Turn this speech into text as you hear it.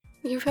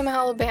You from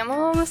Alabama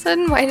all of a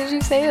sudden? Why did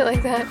you say it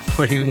like that?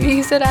 What do you mean?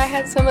 You said I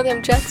had some of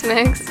them Jets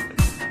mix.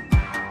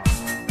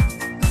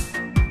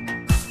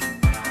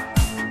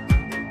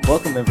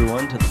 Welcome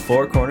everyone to the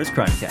Four Corners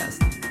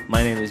Crimecast.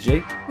 My name is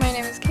Jake. My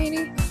name is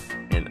Katie.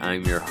 And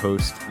I'm your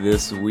host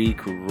this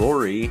week,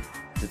 Rory.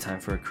 Is it time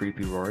for a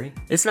creepy Rory?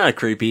 It's not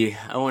creepy.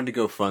 I wanted to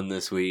go fun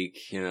this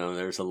week. You know,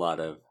 there's a lot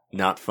of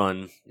not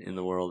fun in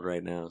the world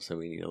right now, so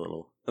we need a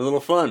little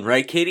fun,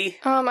 right, Katie?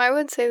 I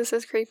would say this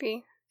is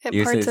creepy.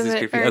 You say Parts this of is it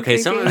creepy? are Okay,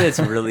 creepy. some of it's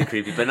really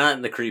creepy, but not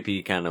in the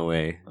creepy kind of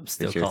way. I'm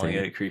still that you're calling it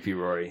thinking. a creepy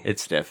Rory.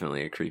 It's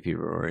definitely a creepy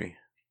Rory.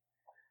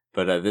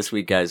 But this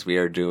week, guys, we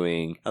are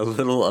doing a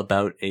little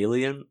about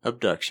alien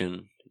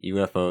abduction,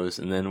 UFOs,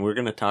 and then we're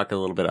going to talk a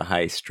little bit of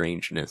high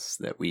strangeness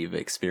that we've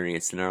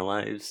experienced in our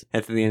lives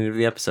at the end of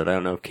the episode. I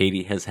don't know if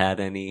Katie has had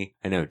any.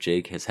 I know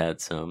Jake has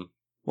had some.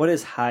 What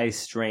is high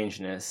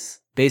strangeness?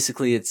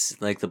 Basically, it's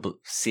like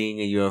seeing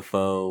a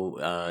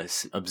UFO,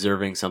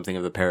 observing something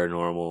of the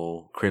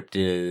paranormal,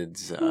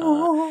 cryptids,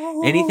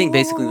 anything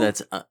basically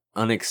that's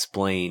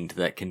unexplained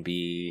that can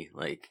be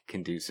like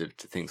conducive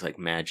to things like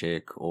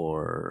magic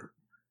or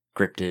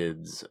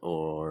cryptids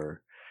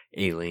or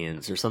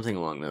aliens or something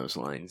along those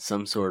lines.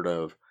 Some sort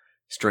of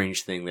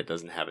strange thing that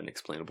doesn't have an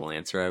explainable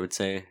answer, I would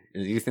say.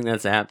 Do you think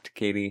that's apt,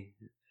 Katie?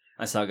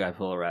 I saw a guy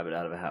pull a rabbit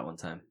out of a hat one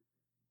time.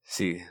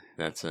 See,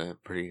 that's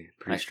pretty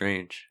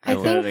strange. I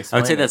Don't think- let it I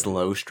explain would say it. that's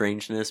low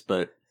strangeness,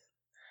 but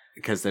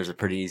because there's a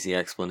pretty easy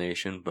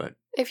explanation, but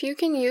If you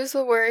can use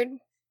the word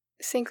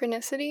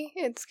synchronicity,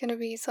 it's going to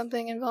be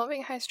something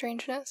involving high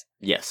strangeness.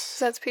 yes.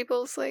 So that's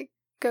people's like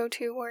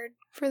go-to word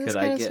for this Could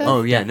kind I of get stuff.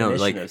 Oh, yeah, no,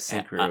 definition like, of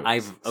synchro?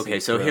 I've okay,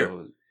 so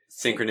here,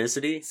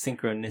 synchronicity.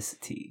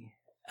 Synchronicity.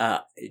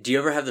 Do you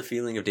ever have the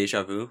feeling of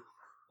deja vu?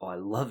 Oh, I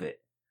love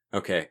it.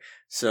 Okay,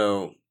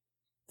 so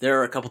there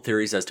are a couple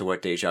theories as to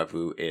what deja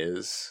vu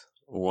is.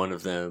 One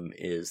of them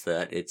is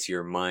that it's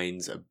your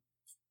mind's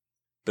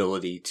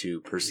ability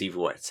to perceive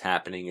what's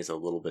happening is a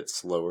little bit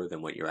slower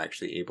than what you're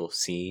actually able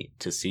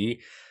to see.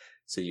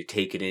 So you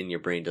take it in, your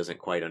brain doesn't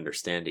quite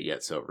understand it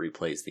yet, so it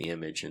replays the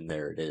image, and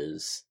there it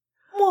is.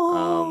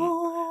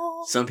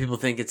 Some people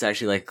think it's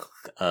actually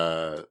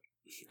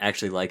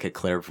like a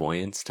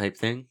clairvoyance type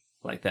thing.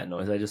 Like that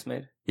noise I just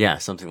made? Yeah,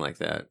 something like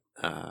that.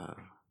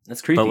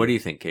 That's creepy. But what do you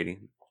think, Katie?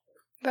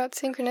 About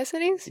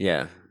synchronicities?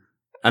 Yeah.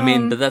 I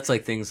mean, Um, but that's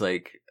like things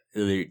like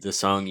the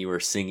song you were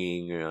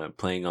singing,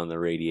 playing on the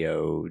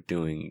radio,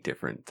 doing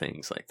different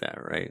things like that,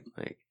 right?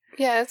 Like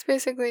Yeah, it's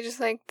basically just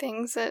like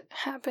things that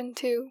happen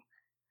to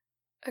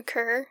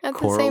occur at the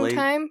Correlate? same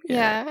time.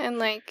 Yeah. Yeah, and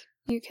like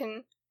you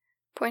can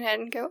point at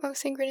it and go, oh,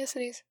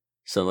 synchronicities.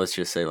 so let's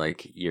just say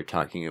like you're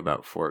talking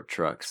about Ford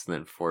trucks,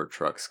 then Ford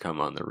trucks come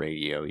on the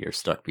radio, you're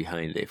stuck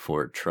behind a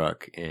Ford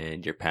truck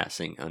and you're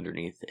passing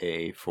underneath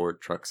a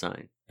Ford truck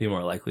sign. Be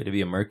more likely to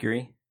be a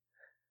Mercury?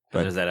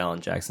 But- There's that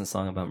Alan Jackson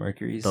song about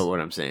Mercuries. But what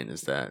I'm saying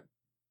is that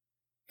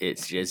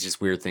it's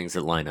just weird things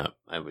that line up,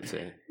 I would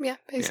say. Yeah,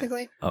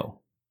 basically. Oh.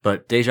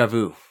 But deja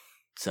vu,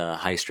 it's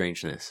high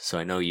strangeness, so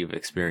I know you've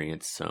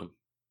experienced some.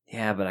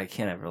 Yeah, but I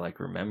can't ever,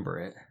 remember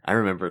it. I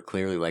remember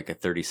clearly like a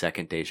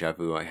 30-second deja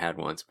vu I had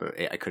once, but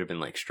I could have been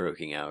like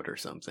stroking out or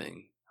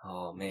something.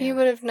 Oh, man. You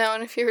would have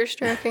known if you were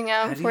stroking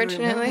out, How do you remember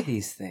fortunately.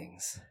 these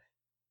things?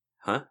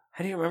 Huh?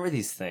 How do you remember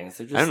these things?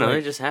 They're just I don't know, like,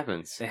 it just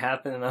happens. they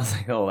happen, and I was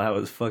like, oh, that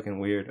was fucking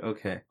weird.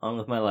 Okay, on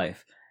with my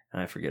life.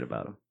 And I forget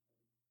about them.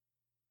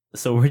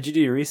 So where'd you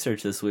do your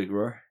research this week,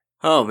 Roar?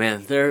 Oh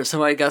man,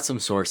 so I got some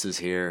sources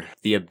here.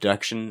 The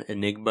Abduction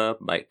Enigma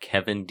by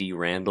Kevin D.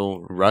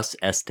 Randall, Russ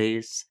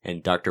Estes,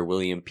 and Dr.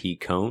 William P.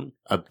 Cohn.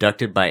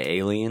 Abducted by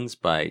Aliens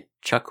by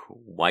Chuck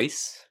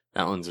Weiss.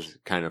 That one's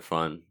kind of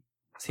fun.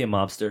 Is he a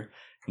mobster?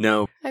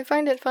 No. I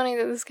find it funny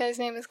that this guy's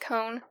name is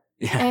Cone,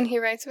 Yeah. and he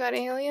writes about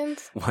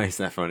aliens. Why is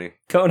that funny?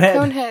 Conehead.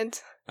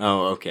 Coneheads.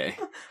 Oh, okay.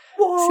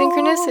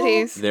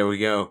 Synchronicities. There we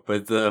go.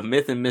 But The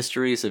Myth and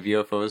Mysteries of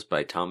UFOs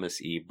by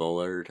Thomas E.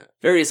 Bullard.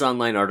 Various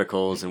online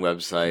articles and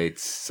websites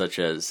such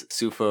as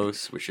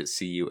SUFOS, which is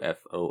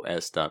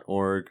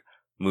CUFOS.org,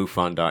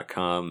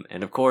 MUFON.com,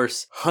 and of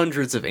course,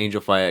 hundreds of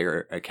Angel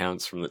Fire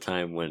accounts from the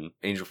time when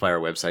Angel Fire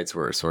websites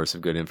were a source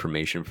of good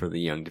information for the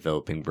young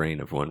developing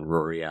brain of one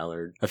Rory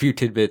Allard. A few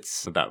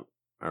tidbits about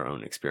our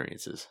own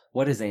experiences.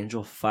 What is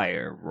Angel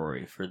Fire,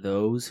 Rory, for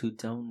those who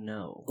don't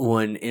know?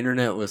 When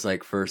internet was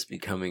like first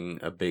becoming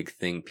a big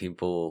thing,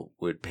 people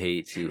would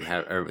pay to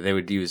have, or they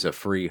would use a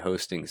free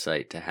hosting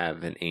site to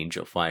have an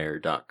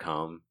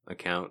angelfire.com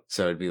account.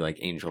 So it'd be like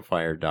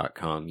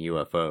angelfire.com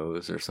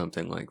UFOs or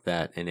something like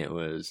that. And it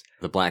was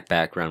the black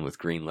background with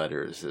green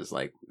letters is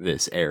like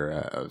this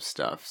era of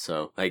stuff.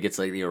 So like it's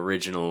like the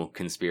original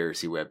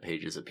conspiracy web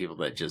pages of people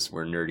that just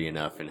were nerdy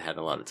enough and had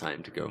a lot of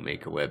time to go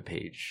make a web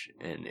page.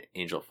 And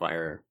Angel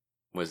Fire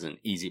was an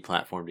easy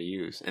platform to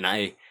use. And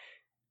I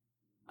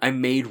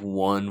made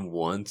one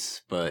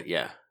once, but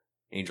yeah,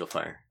 Angel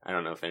Fire. I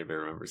don't know if anybody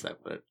remembers that,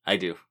 but I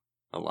do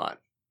a lot.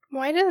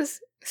 Why does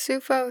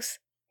SUFOS,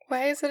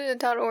 why is it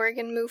a .org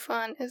and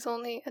MUFON is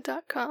only a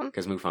 .com?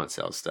 Because MUFON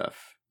sells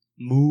stuff.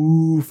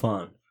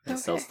 MUFON. They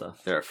sell Okay.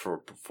 stuff. They're a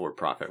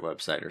for-profit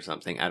website or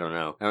something. I don't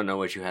know. I don't know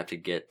what you have to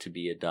get to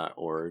be a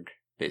 .org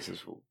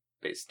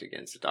based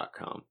against a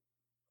 .com.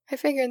 I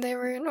figured they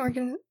were an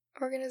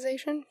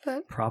organization,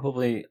 but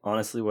Probably,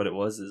 honestly, what it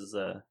was is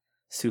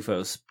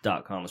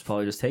Sufos.com was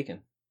probably just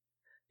taken.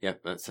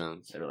 Yep, that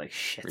sounds They were like,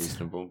 shit.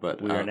 reasonable.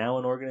 But We are now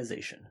an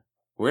organization.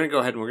 we're going to go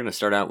ahead and we're going to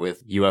start out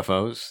with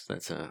UFOs.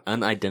 That's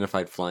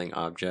unidentified flying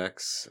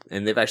objects.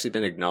 And they've actually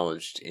been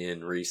acknowledged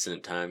in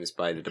recent times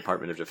by the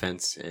Department of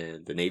Defense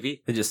and the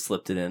Navy. They just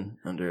slipped it in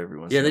under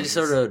everyone's Yeah, they just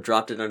noses. sort of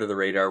dropped it under the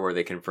radar where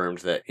they confirmed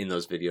that in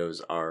those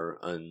videos are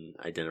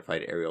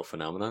unidentified aerial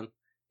phenomenon.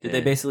 Did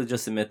they basically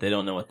just admit they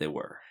don't know what they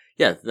were?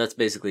 Yeah, that's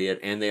basically it.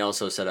 And they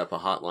also set up a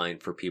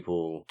hotline for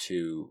people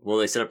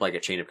they set up like a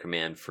chain of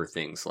command for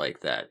things like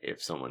that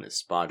if someone has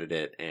spotted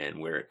it and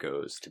where it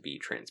goes to be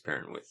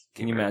transparent with.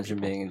 Can you imagine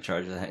being in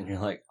charge of that and you're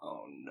like,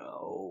 oh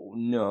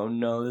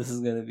no, this is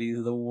going to be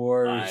the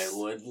worst. I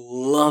would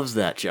love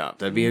that job.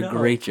 That'd be a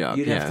great job.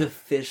 You'd have to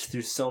fish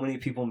through so many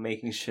people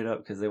making shit up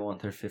because they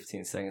want their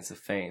 15 seconds of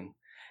fame.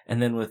 And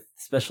then with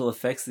special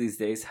effects these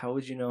days, how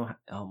would you know?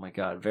 Oh my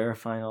god,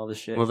 verifying all this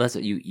shit. Well, that's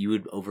what you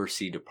would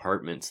oversee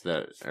departments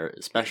that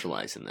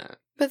specialize in that.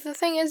 But the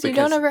thing is, you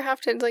Because- don't ever have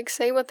to like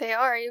say what they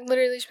are. You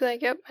literally just be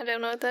like, "Yep, I don't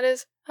know what that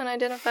is.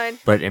 Unidentified."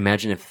 But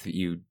imagine if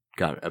you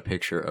got a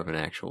picture of an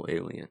actual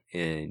alien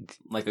and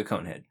like a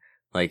conehead.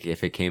 like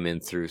if it came in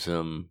through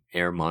some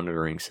air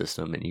monitoring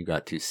system and you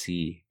got to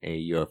see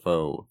a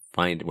UFO,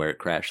 find where it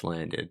crash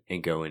landed,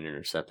 and go and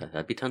intercept that.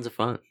 That'd be tons of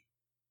fun.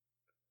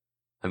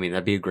 I mean,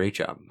 that'd be a great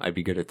job. I'd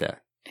be good at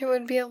that. It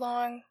would be a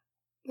long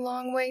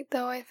wait,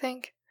 though. I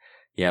think.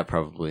 Yeah,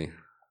 probably.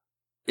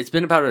 It's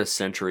been about a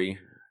century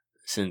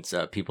since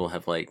people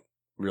have like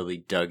really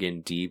dug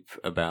in deep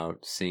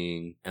about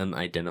seeing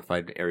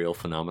unidentified aerial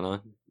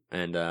phenomenon.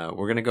 And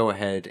we're going to go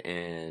ahead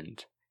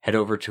and head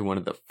over to one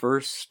of the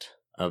first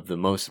of the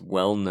most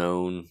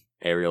well-known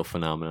aerial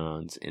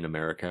phenomenons in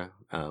America.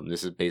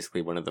 This is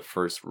basically one of the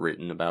first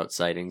written about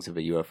sightings of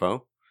a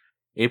UFO.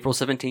 April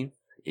 17th,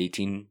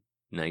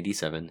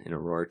 1897 in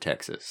Aurora,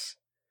 Texas.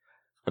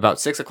 About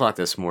 6 o'clock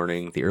this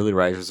morning, the early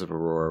risers of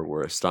Aurora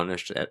were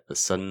astonished at the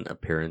sudden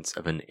appearance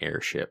of an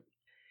airship.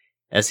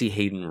 S.E.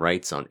 Hayden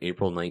writes on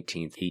April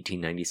 19th,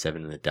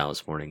 1897 in the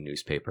Dallas Morning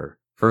newspaper,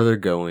 further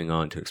going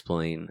on to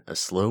explain a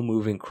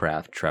slow-moving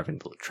craft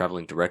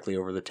traveling directly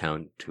over the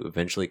town to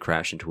eventually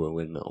crash into a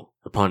windmill.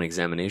 Upon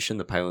examination,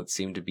 the pilot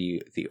seemed to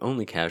be the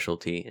only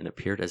casualty and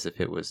appeared as if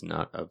it was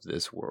not of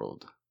this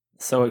world.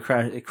 So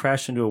it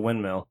crashed into a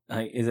windmill.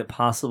 Is it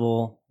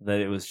possible that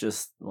it was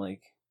just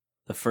like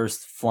the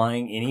first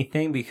flying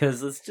anything?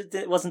 Because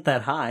it wasn't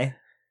that high.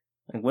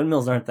 Like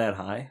windmills aren't that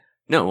high.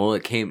 No, well,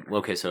 it came...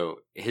 Okay, so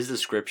his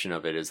description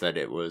of it is that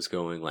it was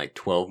going like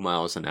 12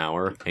 miles an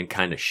hour and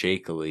kind of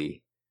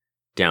shakily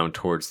down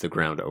towards the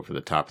ground over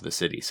the top of the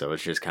city. So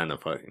it's just kind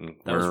of fucking...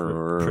 That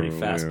was pretty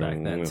fast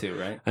back then too,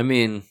 right? I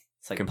mean,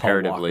 It's like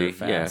comparatively,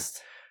 Paul Walker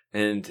fast.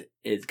 and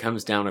it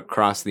comes down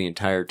across the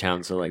entire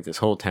town. So like this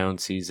whole town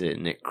sees it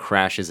and it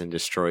crashes and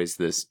destroys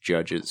this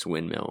judge's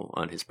windmill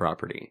on his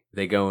property.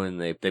 They go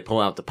and they pull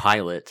out the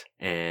pilot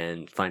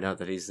and find out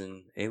that he's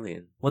an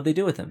alien. What'd they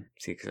do with him?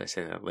 See, because I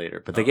say that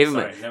later, but they gave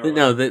sorry, him never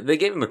mind. they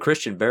gave him a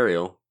Christian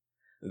burial.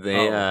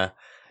 They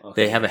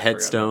Okay, they have a I forgot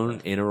headstone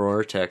about that. in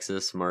Aurora,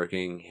 Texas,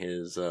 marking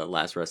his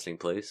last resting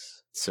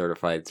place,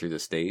 certified through the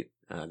state.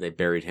 They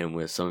buried him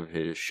with some of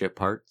his ship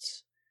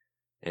parts,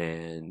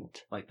 and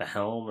Like the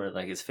helm or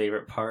like his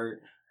favorite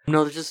part.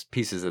 no, they're just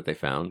pieces that they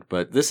found.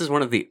 But this is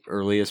one of the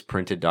earliest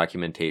printed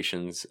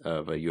documentations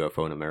of a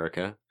UFO in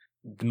America.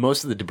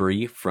 Most of the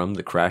debris from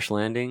the crash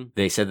landing,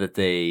 they said that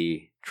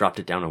they dropped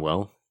it down a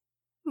well.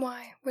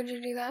 Why would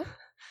you do that?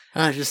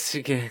 Just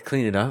to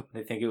clean it up.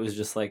 They think it was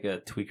just like a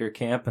tweaker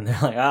camp, and they're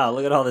like,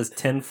 look at all this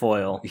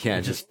tinfoil. Yeah,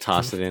 just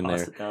toss it in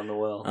Toss there. it down the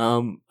well.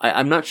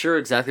 I'm not sure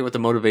exactly what the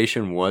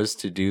motivation was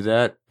to do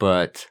that,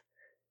 but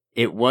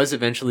it was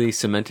eventually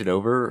cemented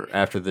over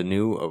after the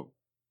new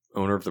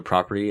owner of the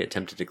property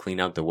attempted to clean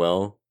out the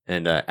well.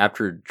 And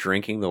after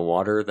drinking the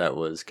water that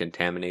was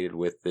contaminated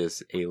with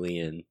this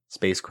alien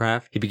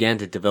spacecraft, he began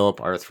to develop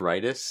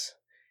arthritis.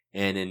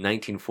 And in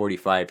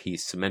 1945, he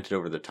cemented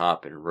over the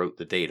top and wrote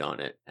the date on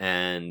it.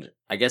 And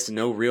I guess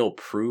no real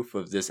proof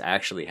of this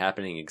actually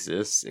happening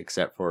exists,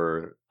 except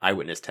for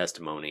eyewitness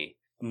testimony.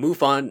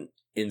 MUFON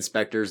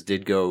inspectors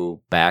did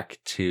go back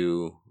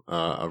to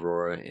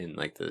Aurora in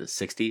like the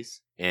 60s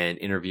and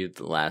interviewed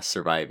the last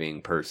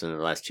surviving person, or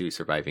the last two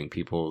surviving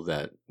people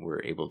that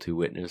were able to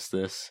witness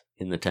this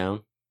in the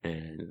town.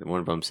 And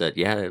one of them said,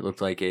 yeah, it looked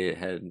like it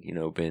had,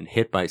 been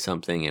hit by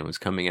something and was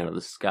coming out of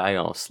the sky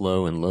all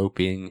slow and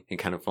loping and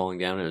kind of falling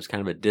down. It was kind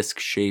of a disc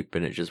shape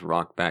and it just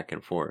rocked back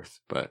and forth.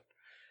 But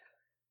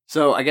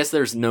so I guess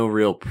there's no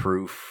real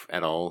proof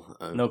at all.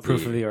 No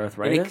proof of the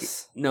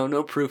arthritis?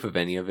 No proof of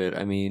any of it.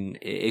 I mean,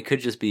 it could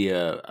just be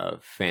a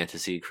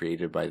fantasy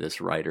created by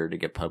this writer to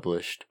get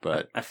published.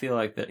 But I feel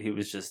like that he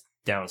was just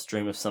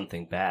downstream of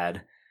something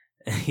bad.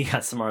 And he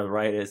got some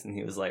arthritis, and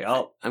he was like,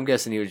 "Oh, I'm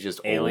guessing he was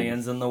just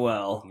aliens in the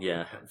well."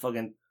 Yeah.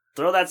 Fucking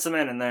throw that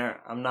cement in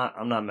there. I'm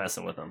not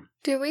messing with them.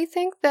 Do we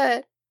think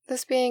that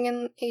this being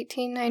in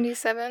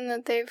 1897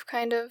 that they've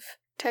kind of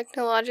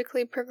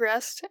technologically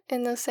progressed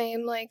in the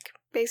same like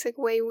basic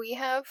way we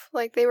have?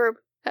 Like they were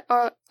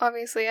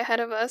obviously ahead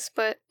of us,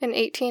 but in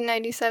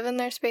 1897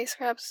 their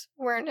spacecrafts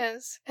weren't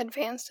as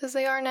advanced as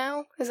they are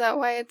now. Is that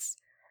why it's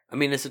I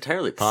mean, it's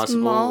entirely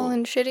possible. small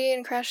and shitty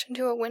and crashed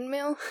into a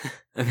windmill?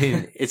 I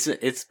mean,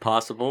 it's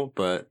possible,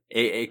 but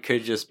it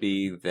could just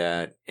be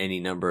that any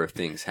number of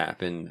things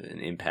happened, an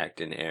impact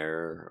in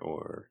air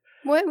or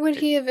What would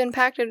he have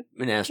impacted?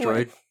 an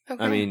asteroid.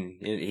 Okay. I mean,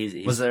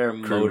 he's Was there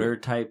a crew- motor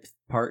type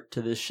part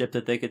to this ship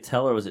that they could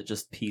tell, or was it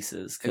just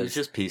pieces? It was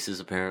just pieces,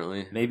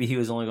 apparently. Maybe he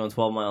was only going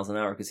 12 miles an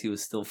hour because he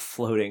was still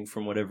floating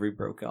from whatever he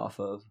broke off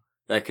of.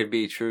 That could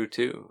be true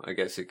too. I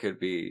guess it could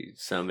be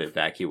some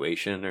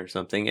evacuation or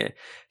something. It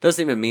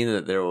doesn't even mean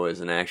that there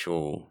was an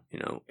actual,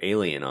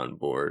 alien on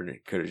board.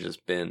 It could have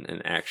just been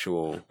an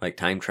actual, like,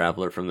 time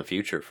traveler from the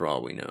future, for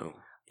all we know.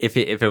 If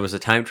it was a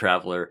time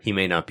traveler, he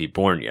may not be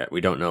born yet.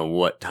 We don't know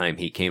what time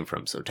he came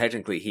from. So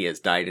technically, he has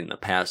died in the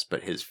past,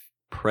 but his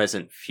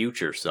present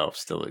future self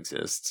still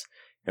exists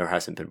or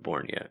hasn't been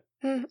born yet.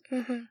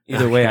 Mm-hmm.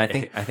 Either way, I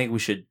Okay. think we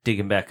should dig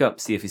him back up,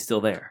 see if he's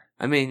still there.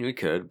 I mean, we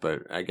could,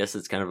 but I guess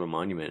it's kind of a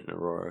monument in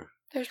Aurora.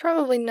 There's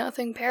probably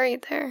nothing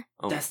buried there.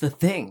 Oh, That's the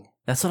thing.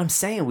 That's what I'm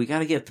saying. We got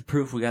to get the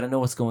proof. We got to know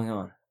what's going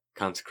on.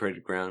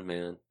 consecrated ground,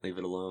 man. Leave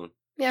it alone.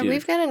 Yeah, Dude.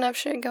 we've got enough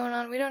shit going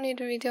on. We don't need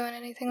to be doing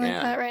anything like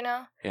Yeah. that right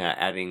now. Yeah,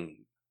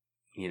 adding,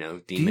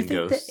 demon Do you think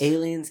ghosts. the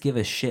aliens give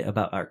a shit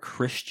about our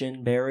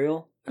Christian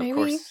burial? Of Maybe.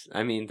 course.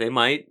 I mean, they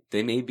might.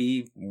 They may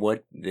be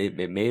what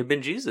it may have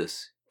been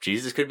Jesus.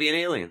 Jesus could be an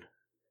alien.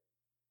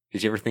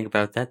 Did you ever think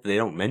about that? They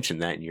don't mention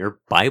that in your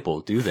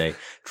Bible, do they?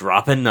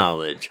 Dropping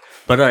knowledge.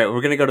 But all right,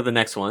 we're gonna go to the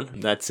next one.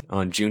 That's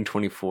on June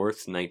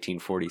 24th,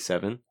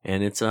 1947,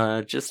 and it's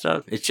just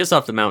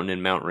off the mountain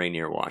in Mount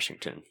Rainier,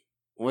 Washington.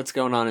 What's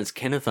going on is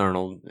Kenneth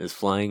Arnold is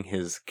flying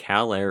his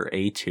Cal Air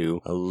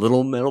A2, a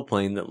little metal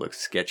plane that looks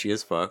sketchy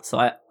as fuck.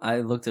 So I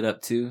looked it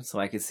up too, so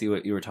I could see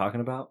what you were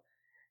talking about.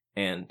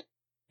 And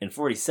in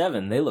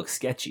 47, they look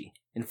sketchy.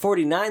 In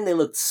 49, they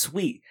looked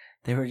sweet.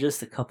 They were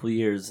just a couple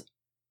years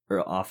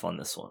off on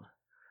this one.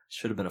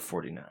 Should have been a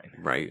 49.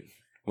 Right.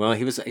 Well,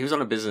 he was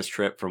on a business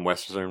trip from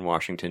Western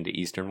Washington to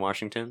Eastern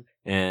Washington,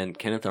 and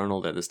Kenneth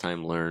Arnold at this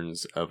time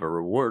learns of a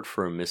reward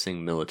for a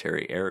missing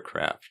military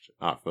aircraft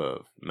off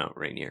of Mount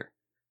Rainier.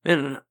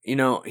 And,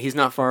 he's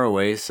not far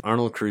away, so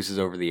Arnold cruises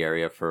over the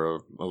area for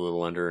a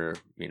little under,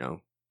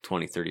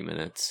 20, 30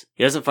 minutes.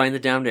 He doesn't find the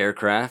downed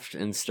aircraft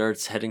and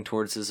starts heading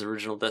towards his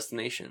original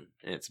destination.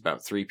 It's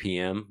about 3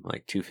 p.m.,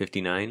 like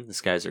 2:59. The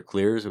skies are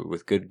clear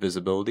with good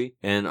visibility,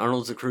 and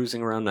Arnold's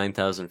cruising around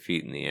 9,000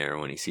 feet in the air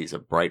when he sees a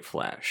bright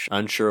flash.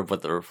 Unsure of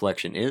what the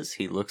reflection is,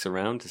 he looks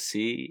around to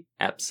see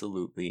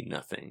absolutely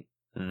nothing.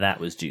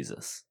 That was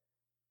Jesus.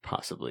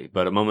 Possibly.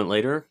 But a moment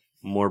later,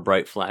 more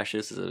bright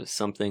flashes as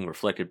something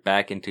reflected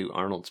back into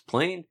Arnold's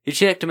plane. He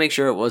checked to make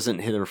sure it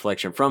wasn't the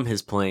reflection from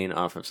his plane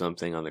off of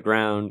something on the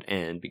ground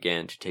and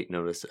began to take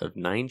notice of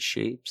 9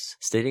 shapes,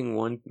 stating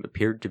one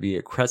appeared to be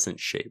a crescent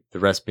shape, the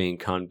rest being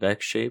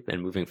convex shape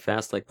and moving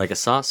fast like a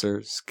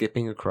saucer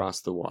skipping across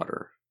the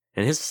water.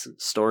 And his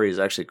story is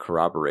actually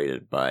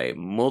corroborated by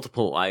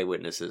multiple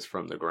eyewitnesses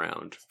from the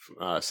ground,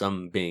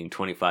 some being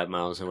 25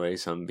 miles away,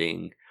 some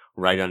being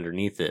right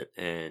underneath it,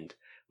 and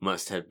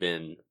must have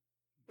been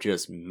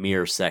just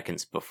mere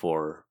seconds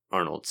before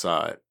Arnold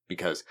saw it.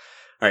 Because,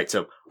 alright,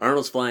 so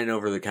Arnold's flying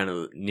over the kind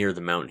of near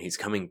the mountain. He's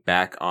coming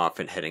back off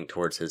and heading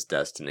towards his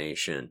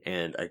destination.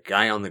 And a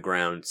guy on the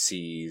ground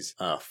sees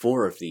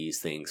 4 of these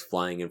things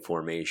flying in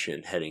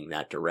formation heading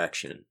that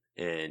direction.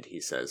 And he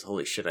says,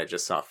 holy shit, I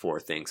just saw 4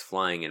 things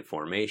flying in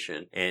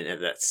formation. And at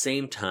that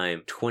same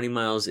time, 20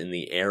 miles in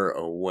the air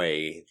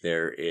away,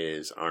 there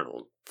is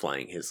Arnold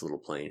flying his little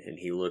plane. And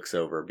he looks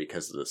over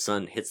because the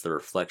sun hits the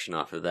reflection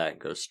off of that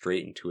and goes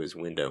straight into his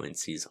window and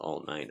sees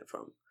all 9 of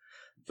them.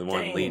 The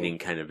one Dang. leading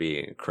kind of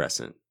being a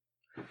crescent.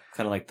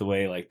 Kind of like the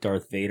way like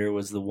Darth Vader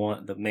was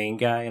the main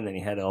guy, and then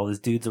he had all his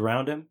dudes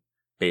around him.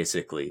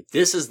 Basically,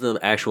 this is the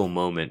actual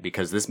moment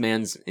because this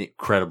man's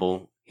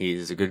incredible.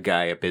 He's a good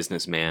guy, a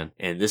businessman.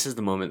 And this is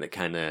the moment that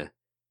kind of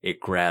it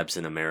grabs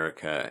in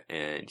America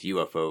and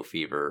UFO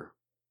fever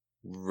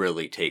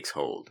really takes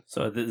hold.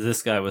 So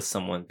this guy was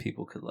someone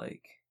people could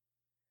like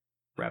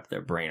wrap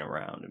their brain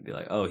around and be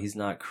like, oh, he's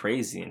not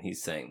crazy and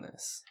he's saying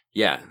this.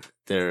 Yeah,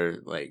 they're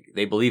like,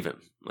 they believe him.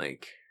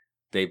 Like,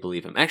 they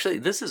believe him. Actually,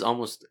 this is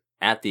almost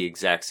at the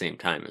exact same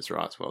time as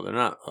Roswell. They're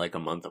not like a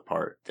month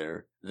apart.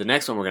 The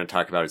next one we're going to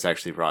talk about is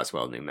actually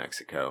Roswell, New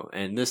Mexico.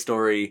 And this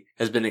story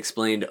has been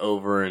explained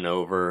over and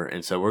over.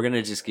 And so we're going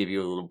to just give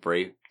you a little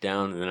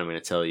breakdown. And then I'm going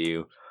to tell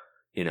you,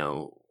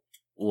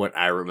 what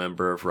I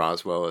remember of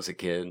Roswell as a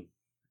kid.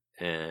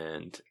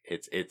 And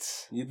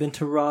it's You've been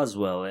to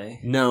Roswell, eh?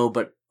 no,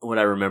 but what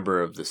I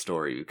remember of the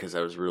story, because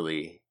I was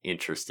really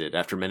interested.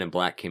 After Men in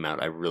Black came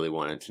out, I really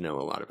wanted to know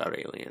a lot about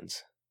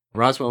aliens.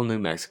 Roswell, New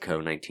Mexico,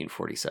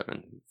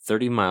 1947.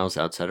 30 miles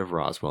outside of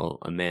Roswell,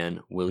 a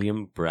man,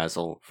 William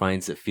Brazel,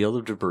 finds a field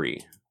of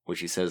debris which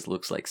he says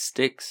looks like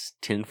sticks,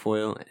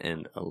 tinfoil,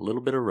 and a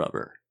little bit of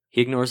rubber. He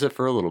ignores it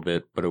for a little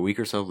bit, but a week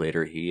or so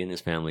later, he and his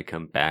family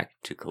come back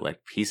to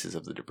collect pieces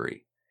of the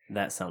debris.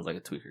 That sounds like a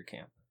tweaker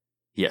camp.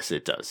 Yes,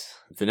 it does.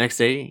 The next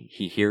day,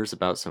 he hears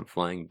about some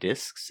flying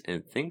discs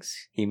and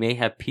thinks he may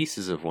have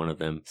pieces of one of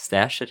them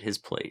stashed at his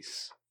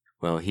place.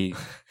 Well, he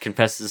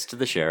confesses to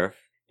the sheriff,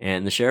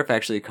 and the sheriff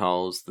actually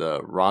calls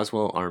the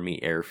Roswell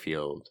Army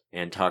Airfield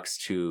and talks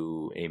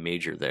to a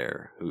major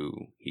there who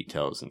he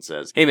tells and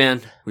says, "Hey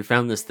man, we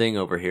found this thing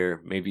over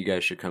here. Maybe you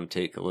guys should come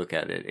take a look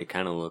at it. It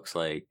kind of looks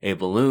like a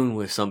balloon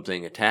with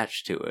something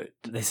attached to it."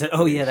 They said,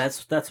 "Oh yeah,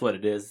 that's what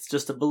it is. It's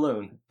just a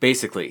balloon."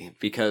 Basically,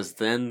 because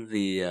then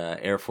the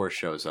Air Force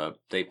shows up,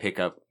 they pick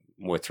up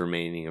what's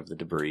remaining of the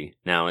debris.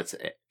 Now,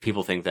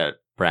 people think that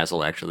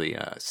Brazel actually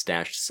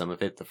stashed some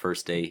of it the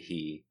first day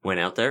he went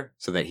out there,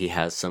 so that he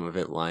has some of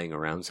it lying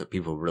around, so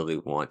people really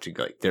want to,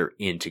 like, they're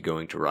into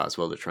going to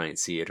Roswell to try and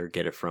see it, or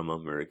get it from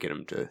him, or get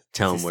him to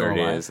tell him where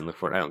it is and look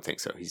for it. I don't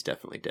think so. He's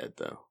definitely dead,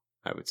 though,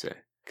 I would say.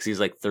 Because he's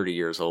like 30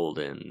 years old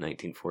in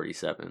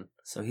 1947.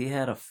 So he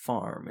had a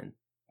farm in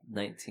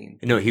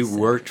 19... No, he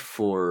worked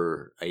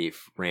for a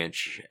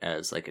ranch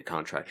as, like, a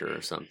contractor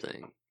or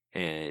something.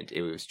 And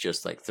it was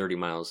just like 30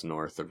 miles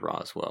north of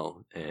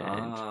Roswell.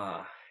 And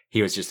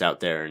he was just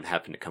out there and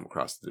happened to come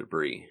across the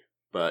debris.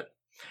 But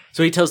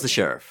so he tells the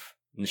sheriff.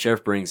 And the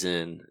sheriff brings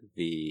in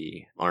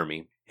the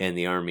army. And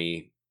the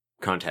army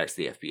contacts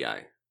the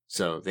FBI.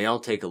 So they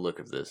all take a look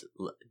at this,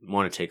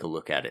 want to take a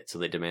look at it. So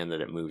they demand that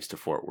it moves to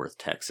Fort Worth,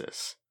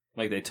 Texas.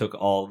 Like they took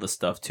all the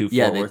stuff to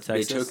Fort Worth,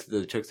 Texas?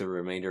 They took the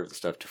remainder of the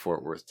stuff to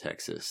Fort Worth,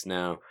 Texas.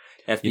 Now,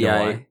 FBI... You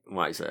know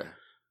why is that?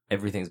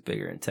 Everything's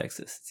bigger in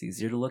Texas. It's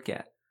easier to look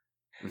at.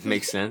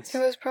 Makes sense. It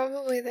was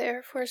probably the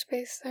Air Force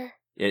Base there.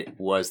 It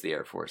was the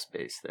Air Force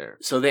Base there.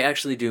 So they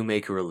actually do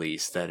make a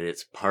release that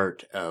it's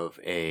part of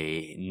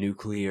a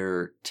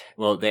nuclear...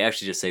 well, they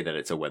actually just say that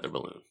it's a weather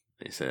balloon.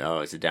 They say, oh,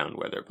 it's a down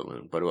weather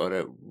balloon. But what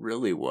it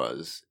really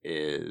was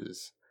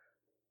is...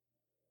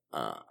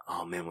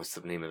 oh man, what's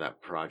the name of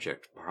that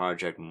project?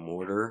 Project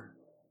Mortar?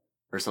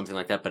 Or something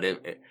like that. But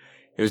it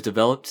was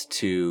developed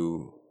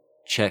to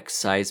check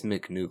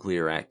seismic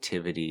nuclear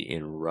activity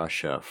in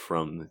Russia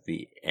from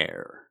the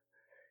air.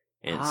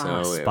 And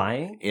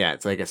spying?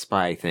 It's like a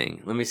spy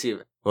thing. Let me see.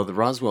 Well, the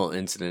Roswell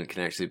incident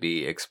can actually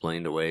be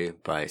explained away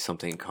by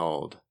something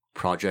called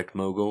Project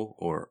Mogul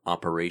or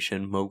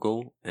Operation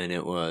Mogul. And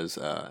it was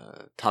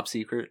a top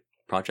secret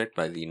project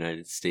by the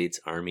United States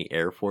Army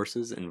Air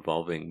Forces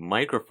involving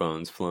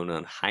microphones flown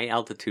on high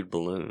altitude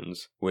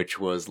balloons, which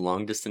was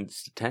long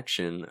distance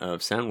detection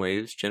of sound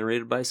waves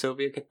generated by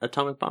Soviet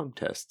atomic bomb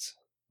tests.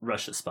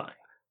 Russia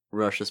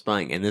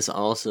spying. And this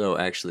also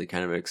actually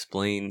kind of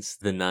explains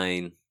the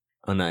 9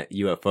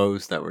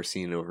 UFOs that were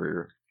seen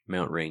over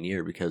Mount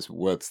Rainier, because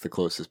what's the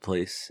closest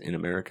place in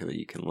America that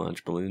you can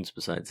launch balloons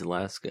besides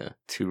Alaska?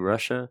 To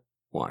Russia?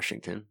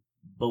 Washington.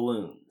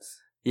 Balloons.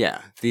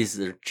 Yeah, these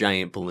are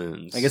giant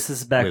balloons. I guess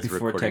this is back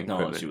before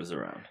technology was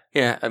around.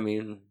 Yeah, I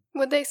mean...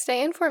 Would they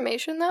stay in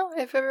formation, though?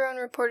 If everyone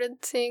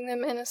reported seeing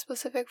them in a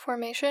specific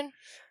formation,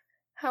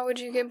 how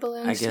would you get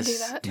balloons to do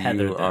that?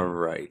 You are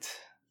right.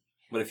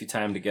 What if you tie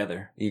them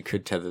together? You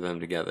could tether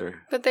them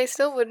together. But they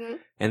still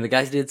wouldn't. And the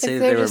guys did say if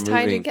they they're were just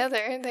moving... tied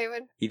together, they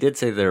would... He did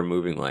say they were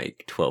moving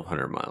like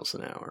 1,200 miles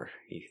an hour.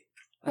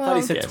 I thought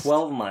he said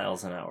 12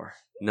 miles an hour.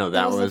 No,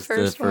 that was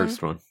the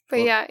first one.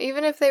 But yeah,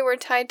 even if they were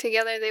tied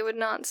together, they would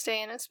not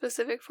stay in a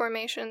specific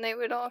formation. They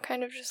would all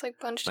kind of just like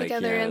bunch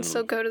together and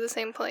still go to the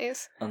same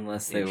place.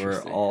 Unless they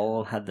were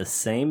all had the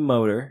same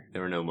motor.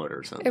 There were no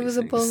motors on it was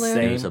a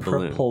balloon. Same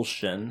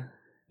propulsion.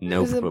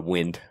 No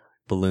wind.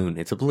 Balloon.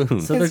 It's a balloon.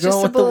 So they're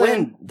going with the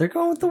wind. They're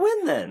going with the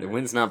wind then. The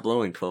wind's not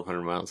blowing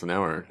 1,200 miles an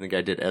hour. The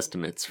guy did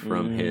estimates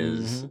from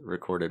his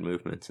recorded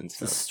movements and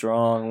stuff. It's a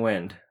strong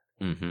wind.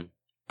 Mm-hmm.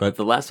 But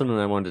the last one that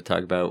I wanted to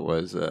talk about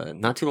was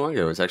not too long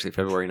ago. It was actually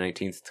February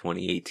 19th,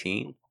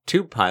 2018.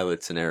 2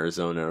 pilots in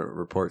Arizona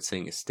report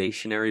seeing a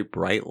stationary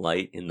bright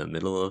light in the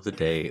middle of the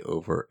day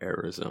over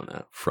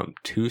Arizona from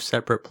 2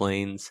 separate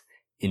planes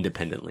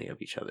independently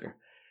of each other.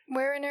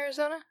 Where in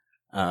Arizona?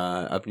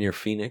 Up near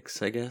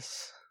Phoenix, I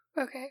guess.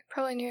 Okay,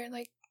 probably near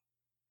like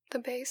the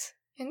base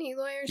in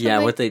Eloy or something. Yeah,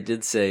 what they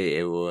did say,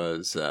 it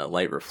was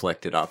light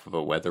reflected off of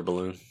a weather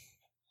balloon.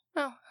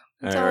 Oh.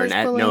 Or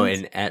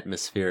an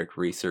atmospheric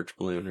research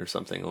balloon or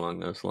something along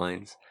those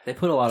lines. They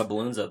put a lot of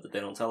balloons up that they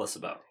don't tell us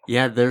about.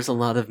 Yeah, there's a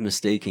lot of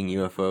mistaking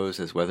UFOs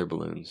as weather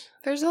balloons.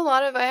 There's a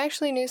lot of... I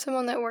actually knew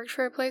someone that worked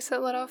for a place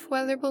that let off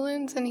weather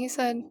balloons, and he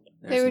said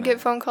they would get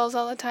phone calls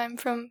all the time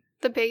from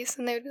the base,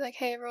 and they would be like,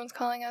 hey, everyone's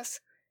calling us.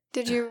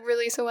 Did you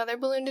release a weather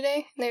balloon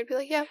today? And they would be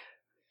like, yeah.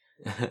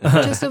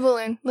 Just a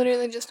balloon.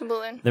 Literally just a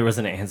balloon. There was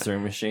an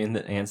answering machine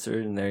that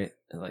answered, and they're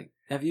like,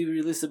 have you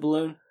released a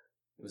balloon?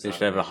 They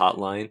should have a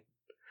hotline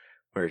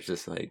where it's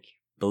just like,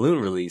 balloon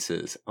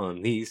releases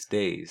on these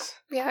days.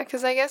 Yeah,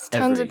 because I guess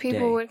tons of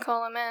people would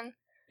call them in.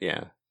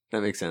 Yeah,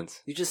 that makes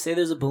sense. You just say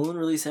there's a balloon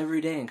release every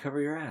day and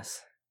cover your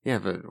ass. Yeah,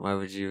 but why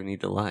would you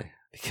need to lie?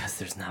 Because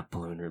there's not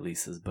balloon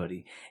releases,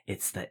 buddy.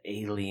 It's the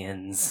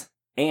aliens.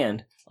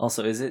 And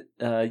also, is it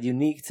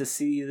unique to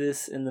see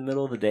this in the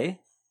middle of the day?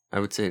 I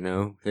would say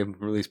no. They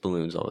release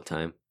balloons all the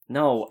time.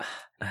 No.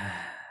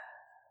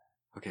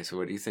 Okay, so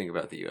what do you think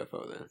about the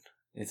UFO then?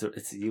 It's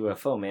a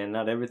UFO, man.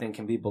 Not everything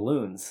can be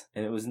balloons.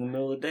 And it was in the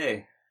middle of the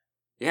day.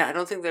 Yeah, I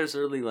don't think there's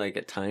really like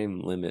a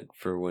time limit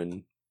for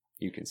when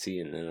you can see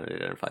an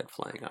unidentified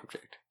flying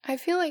object. I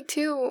feel like,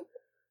 too,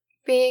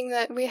 being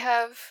that we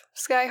have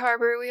Sky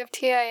Harbor, we have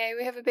TIA,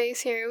 we have a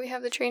base here, we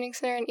have the training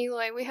center in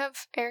Eloy, we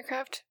have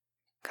aircraft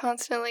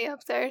constantly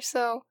up there,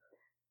 so...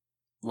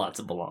 Lots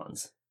of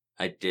balloons.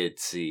 I did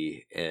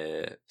see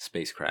a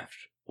spacecraft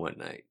one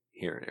night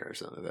here in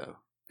Arizona, though.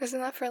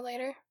 Isn't that for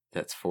later?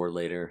 That's for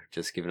later.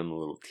 Just giving them a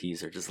little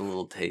teaser, just a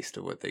little taste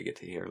of what they get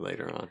to hear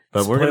later on.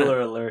 But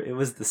Spoiler alert, it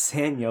was the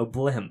Sanyo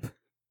blimp.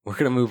 We're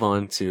going to move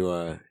on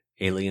to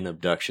alien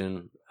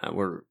abduction.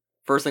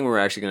 First thing we're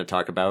actually going to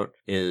talk about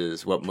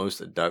is what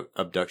most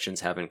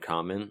abductions have in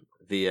common.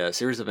 The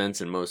series of events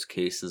in most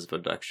cases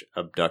of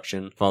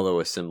abduction follow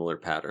a similar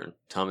pattern.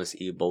 Thomas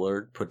E.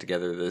 Bullard put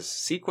together this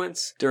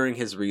sequence during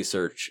his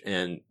research,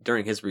 and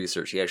during his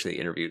research he actually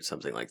interviewed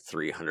something like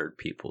 300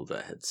 people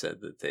that had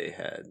said that they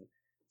had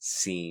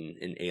seen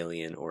an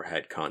alien or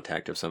had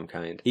contact of some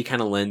kind. He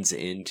kind of lends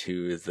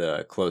into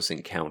the Close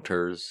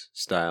Encounters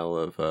style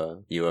of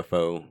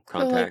UFO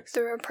contact. Like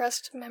the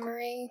repressed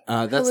memory.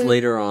 That's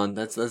later on.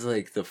 That's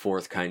like the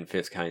fourth kind,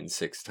 fifth kind,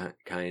 sixth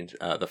kind.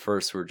 The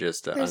first were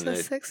just... There's the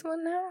sixth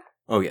one now?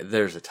 Oh yeah,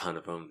 there's a ton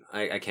of them.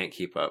 I can't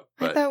keep up.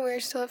 But... I thought we were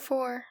still at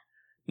 4.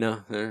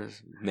 No,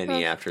 there's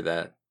many after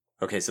that.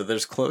 Okay, so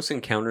there's Close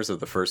Encounters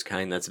of the first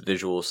kind. That's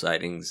visual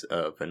sightings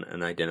of an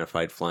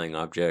unidentified flying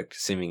object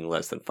seeming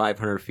less than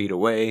 500 feet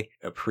away,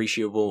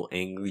 appreciable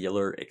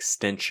angular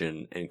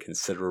extension, and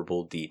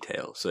considerable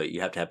detail. So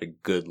you have to have a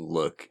good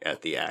look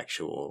at the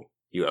actual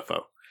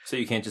UFO. So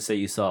you can't just say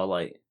you saw a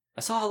light.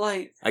 I saw a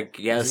light. I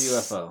guess.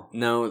 It's a UFO.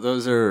 No,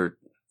 those are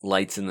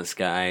lights in the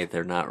sky.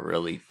 They're not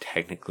really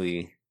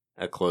technically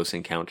a close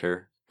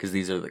encounter, because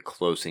these are the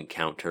close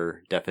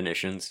encounter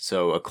definitions.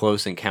 So a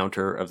close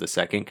encounter of the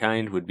second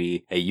kind would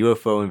be a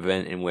UFO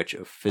event in which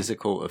a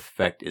physical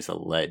effect is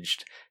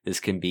alleged. This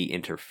can be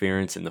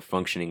interference in the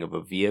functioning of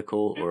a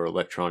vehicle or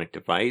electronic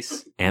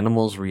device,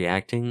 animals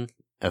reacting,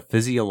 a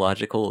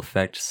physiological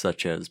effect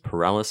such as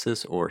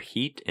paralysis or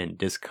heat and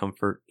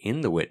discomfort in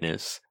the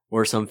witness,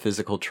 or some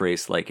physical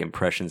trace like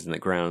impressions in the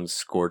ground,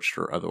 scorched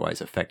or otherwise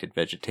affected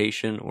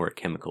vegetation, or a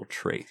chemical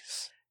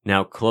trace.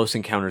 Now, Close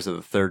Encounters of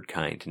the third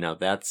kind. Now,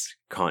 that's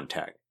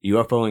contact.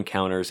 UFO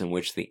encounters in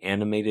which the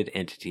animated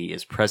entity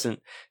is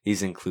present.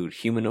 These include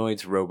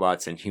humanoids,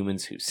 robots, and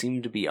humans who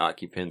seem to be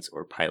occupants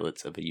or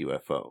pilots of a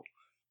UFO.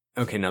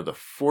 Okay, now the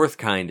fourth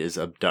kind is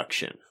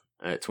abduction.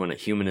 It's when a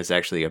human is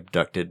actually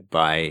abducted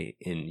by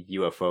an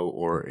UFO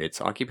or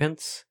its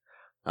occupants.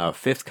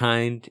 Fifth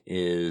kind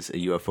is a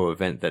UFO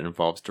event that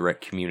involves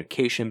direct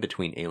communication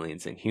between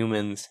aliens and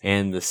humans.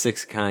 And the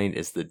sixth kind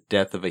is the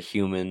death of a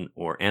human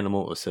or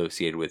animal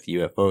associated with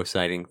UFO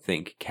sighting.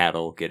 Think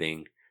cattle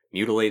getting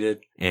mutilated.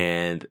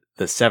 And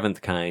the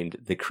seventh kind,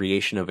 the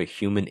creation of a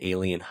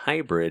human-alien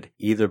hybrid,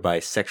 either by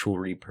sexual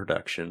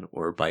reproduction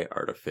or by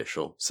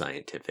artificial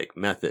scientific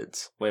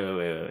methods.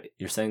 Wait.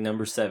 You're saying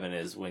number 7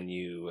 is when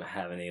you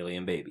have an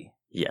alien baby?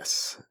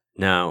 Yes.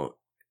 Now,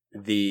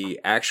 the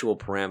actual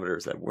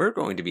parameters that we're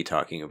going to be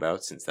talking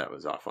about, since that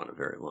was off on a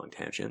very long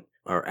tangent,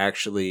 are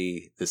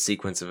actually the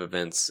sequence of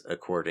events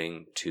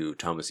according to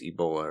Thomas E.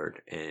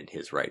 Bullard and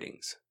his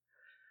writings.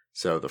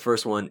 So the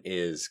first one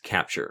is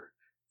capture.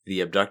 The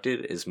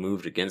abducted is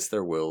moved against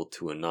their will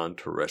to a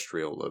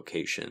non-terrestrial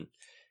location,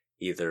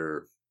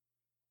 either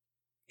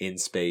in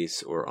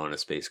space or on a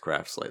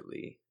spacecraft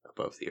slightly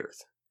above the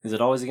Earth. Is it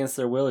always against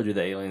their will, or do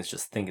the aliens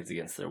just think it's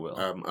against their will?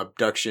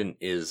 Abduction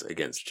is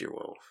against your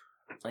will.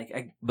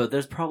 But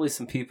there's probably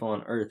some people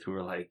on Earth who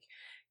are like,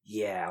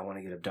 yeah, I want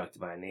to get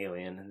abducted by an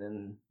alien, and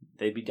then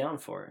they'd be down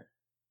for it.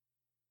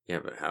 Yeah,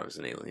 but how is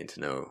an alien to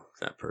know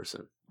that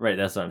person? Right,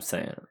 that's what I'm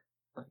saying.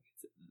 Like,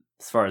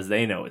 as far as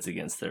they know, it's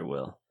against their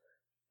will.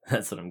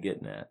 That's what I'm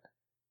getting at.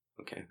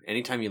 Okay.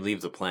 Anytime you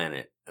leave the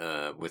planet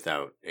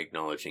without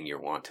acknowledging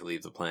your want to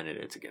leave the planet,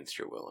 it's against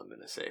your will, I'm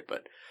going to say.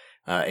 But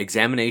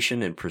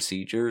examination and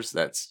procedures,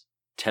 that's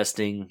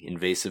testing,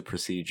 invasive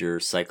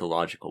procedures,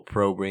 psychological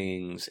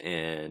probings,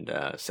 and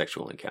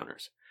sexual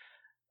encounters.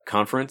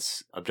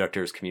 Conference,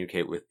 abductors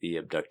communicate with the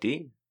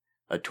abductee.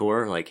 A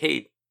tour, like,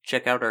 hey,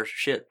 check out our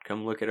shit.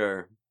 Come look at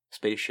our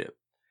spaceship.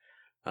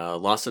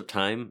 Loss of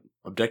time,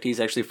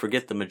 abductees actually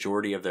forget the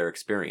majority of their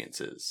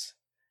experiences.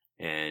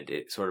 And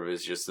it sort of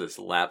is just this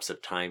lapse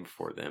of time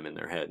for them in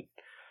their head.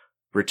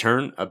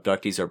 Return,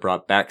 abductees are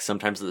brought back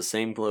sometimes to the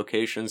same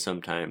location,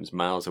 sometimes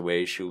miles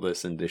away,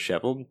 shoeless and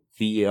disheveled.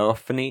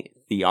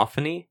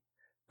 Theophany,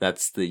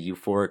 that's the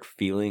euphoric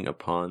feeling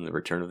upon the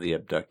return of the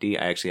abductee.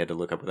 I actually had to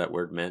look up what that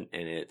word meant,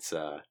 and it's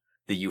the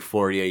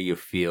euphoria you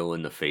feel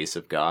in the face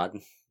of God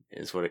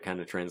is what it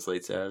kind of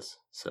translates as.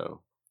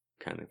 So,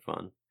 kind of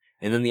fun.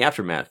 And then the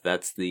aftermath,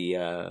 that's the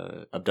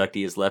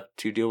abductee is left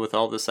to deal with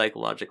all the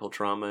psychological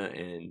trauma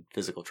and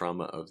physical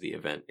trauma of the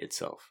event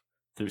itself.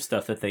 through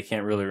stuff that they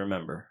can't really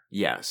remember.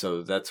 Yeah,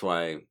 so that's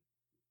why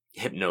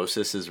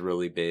hypnosis is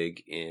really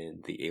big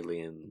in the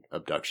alien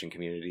abduction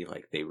community.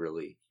 Like, they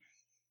really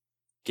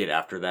get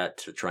after that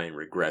to try and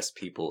regress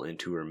people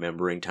into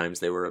remembering times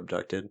they were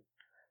abducted.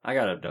 I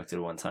got abducted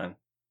one time.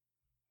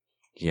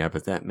 Yeah,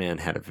 but that man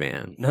had a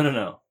van.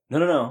 No.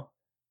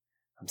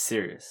 I'm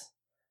serious.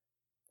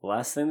 The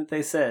last thing that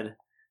they said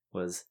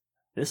was,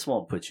 "This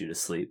won't put you to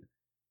sleep."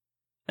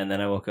 And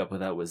then I woke up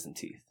without wisdom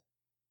teeth.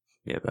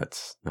 Yeah,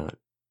 that's not...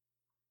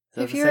 Is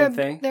that If the you're same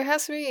thing? there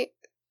has to be.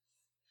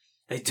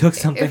 They took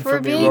something If we're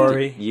from me, being-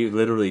 Rory. You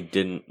literally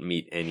didn't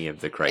meet any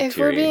of the criteria If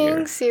we're being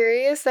here.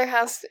 serious,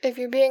 if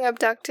you're being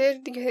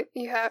abducted,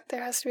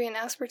 there has to be an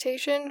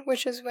asportation,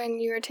 which is when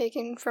you are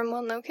taken from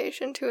one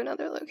location to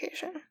another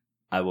location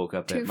I woke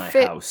up To at my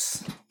fit-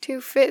 house. to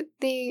fit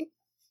the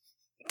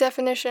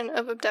definition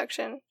of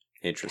abduction.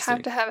 Interesting.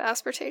 Have to have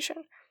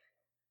asportation.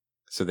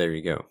 So there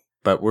you go.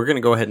 But we're going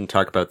to go ahead and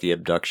talk about the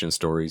abduction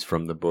stories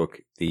from the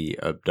book, The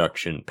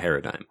Abduction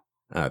Paradigm.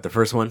 The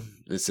first one,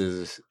 this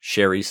is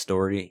Sherry's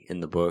story in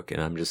the book, and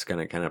I'm just going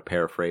to kind of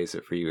paraphrase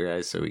it for you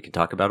guys so we can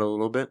talk about it a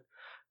little bit.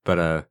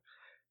 But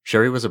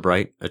Sherry was a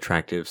bright,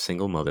 attractive,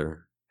 single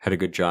mother, had a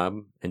good job,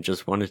 and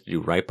just wanted to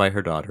do right by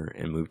her daughter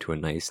and move to a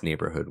nice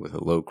neighborhood with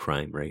a low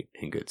crime rate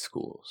and good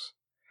schools.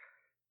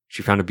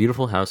 She found a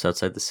beautiful house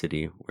outside the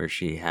city where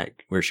she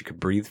could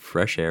breathe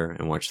fresh air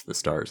and watch the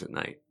stars at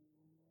night.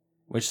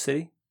 Which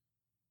city?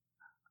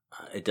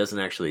 It doesn't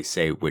actually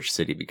say which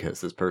city because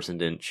this person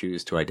didn't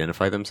choose to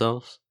identify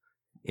themselves.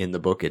 In the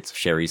book, it's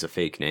Sherry's a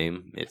fake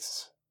name. I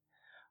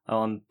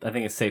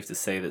think it's safe to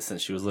say that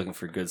since she was looking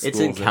for good schools, It's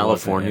in it wasn't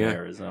California. in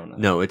Arizona.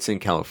 No, it's in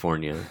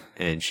California,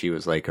 and she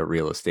was like a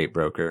real estate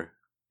broker,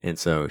 and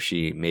so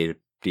she made a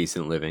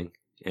decent living,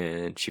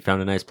 and she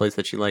found a nice place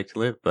that she liked to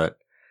live. But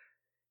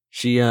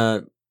she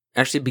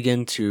actually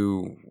began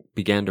to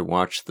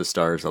watch the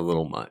stars a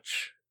little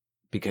much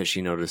because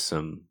she noticed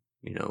some,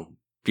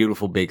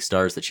 beautiful big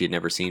stars that she had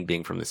never seen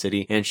being from the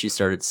city, and she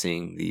started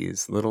seeing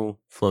these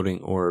little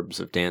floating orbs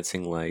of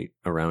dancing light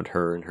around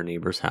her and her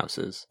neighbors'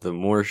 houses. The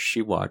more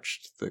she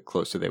watched, the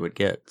closer they would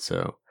get.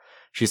 So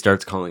she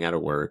starts calling out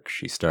of work.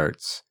 She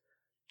starts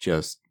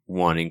just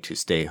wanting to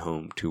stay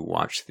home to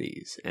watch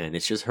these, and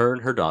it's just her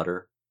and her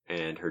daughter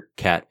and her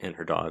cat and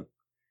her dog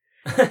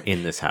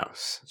in this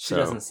house. She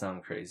doesn't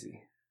sound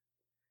crazy.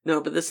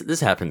 No, but this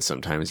happens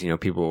sometimes.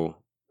 People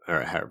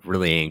are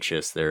really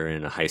anxious. They're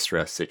in a high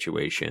stress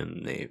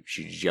situation.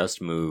 She just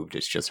moved.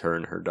 It's just her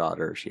and her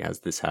daughter. She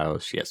has this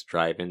house. She has to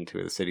drive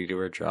into the city to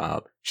her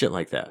job. Shit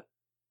like that.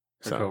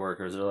 Her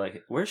coworkers are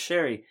like, "Where's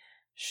Sherry?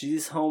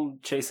 She's home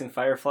chasing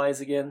fireflies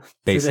again."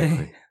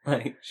 Basically.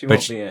 Today? She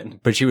won't be in.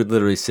 But she would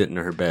literally sit in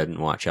her bed and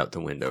watch out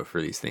the window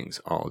for these things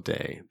all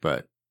day.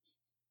 But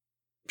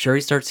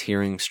Sherry starts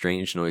hearing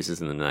strange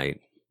noises in the night.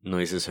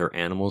 Noises her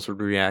animals would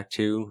react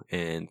to,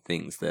 and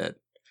things that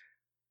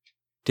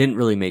didn't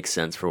really make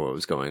sense for what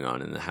was going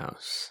on in the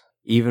house.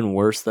 Even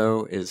worse,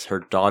 though, is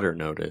her daughter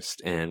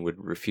noticed and would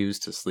refuse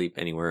to sleep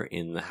anywhere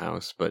in the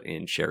house but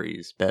in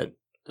Sherry's bed.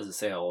 Does it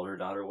say how old her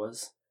daughter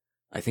was?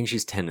 I think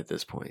she's 10 at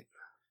this point.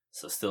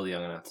 So still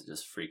young enough to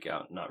just freak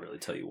out and not really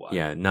tell you why.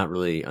 Yeah, not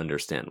really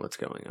understand what's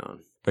going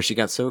on. But she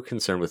got so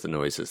concerned with the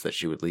noises that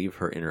she would leave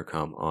her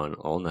intercom on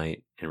all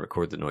night and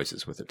record the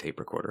noises with a tape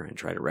recorder and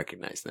try to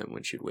recognize them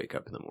when she'd wake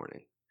up in the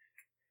morning.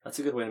 That's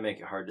a good way to make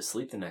it hard to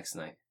sleep the next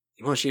night.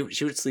 Well, she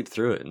would sleep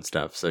through it and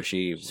stuff, so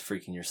she... Just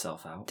freaking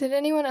yourself out. Did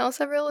anyone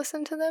else ever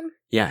listen to them?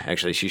 Yeah,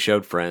 actually, she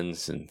showed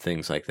friends and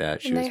things like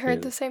that. And they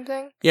heard the same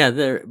thing?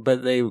 Yeah,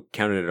 but they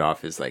counted it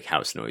off as like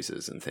house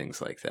noises and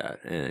things like that,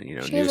 and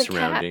She new has a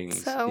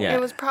surroundings. cat, so yeah, it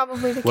was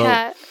probably the well,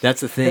 cat.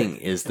 that's the thing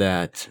is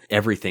that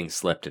everything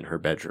slept in her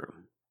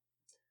bedroom.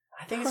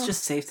 I think it's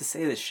just safe to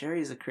say that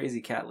Sherry's a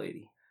crazy cat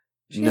lady.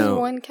 She has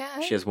one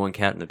cat. She has one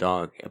cat and a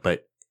dog,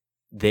 but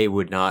they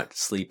would not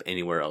sleep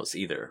anywhere else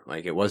either.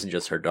 Like, it wasn't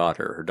just her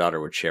daughter. Her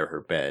daughter would share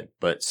her bed,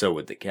 but so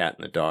would the cat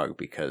and the dog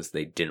because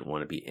they didn't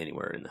want to be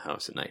anywhere in the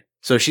house at night.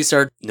 So she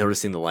started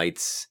noticing the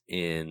lights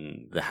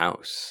in the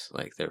house,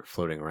 like they're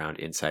floating around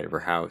inside of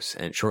her house.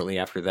 And shortly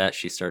after that,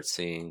 she starts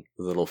seeing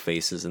little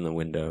faces in the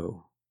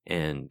window.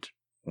 And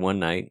one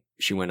night,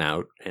 she went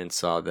out and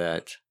saw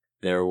that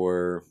there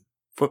were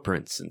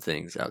footprints and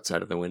things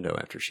outside of the window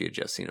after she had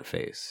just seen a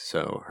face.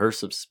 So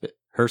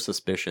her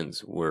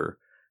suspicions were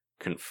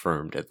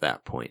confirmed at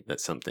that point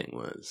that something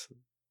was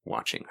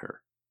watching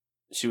her.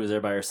 She was there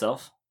by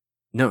herself?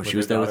 No, she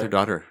was there with her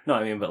daughter. No,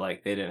 I mean, but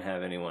like they didn't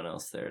have anyone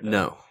else there.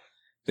 No.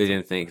 They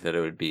didn't think that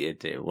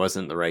it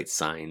wasn't the right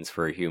signs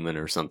for a human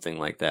or something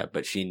like that,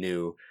 but she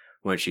knew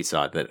when she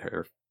saw that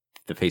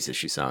the faces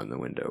she saw in the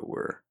window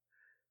were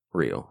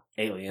real.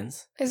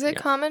 Aliens. Is it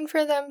common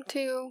for them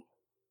to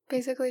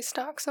basically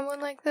stalk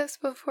someone like this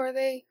before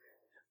they...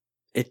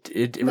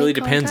 It really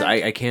depends.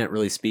 Contact? I can't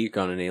really speak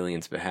on an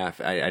alien's behalf.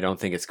 I don't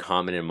think it's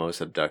common in most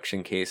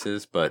abduction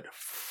cases, but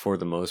for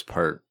the most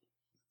part,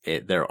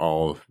 they're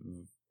all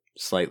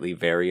slightly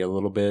vary a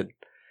little bit.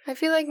 I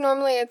feel like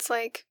normally it's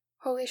like,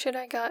 holy shit,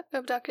 I got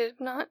abducted,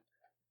 not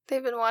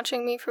they've been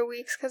watching me for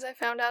weeks because I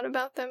found out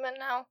about them and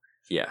now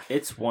Yeah.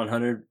 It's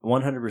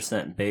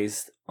 100%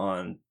 based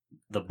on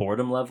the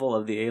boredom level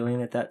of the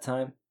alien at that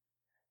time.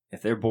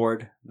 If they're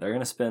bored, they're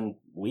going to spend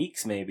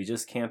weeks maybe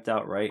just camped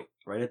out right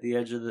at the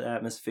edge of the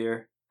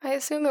atmosphere. I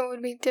assume it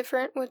would be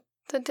different with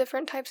the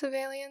different types of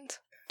aliens,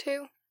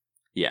 too.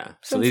 Yeah.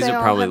 So Since these they are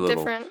all probably have little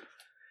different...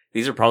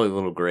 these are probably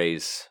little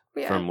grays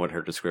Yeah. from what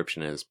her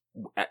description is.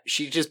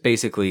 She just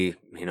basically,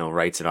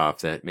 writes it off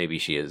that maybe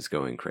she is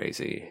going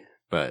crazy.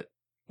 But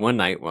one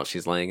night, while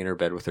she's laying in her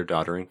bed with her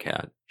daughter and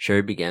cat,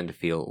 Sherry began to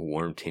feel a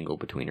warm tingle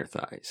between her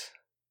thighs.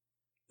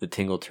 The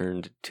tingle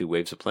turned to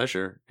waves of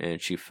pleasure, and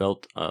she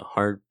felt a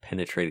hard,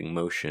 penetrating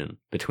motion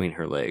between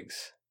her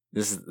legs.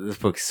 This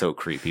book's so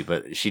creepy,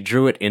 but she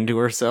drew it into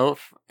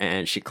herself,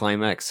 and she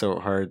climaxed so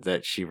hard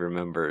that she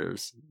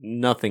remembers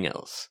nothing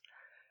else.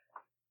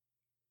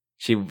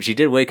 She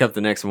did wake up the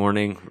next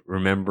morning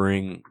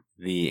remembering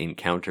the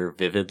encounter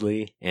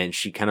vividly, and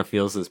she kind of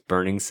feels this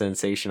burning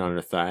sensation on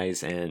her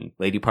thighs and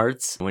lady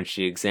parts. When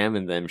she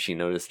examined them, she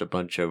noticed a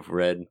bunch of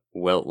red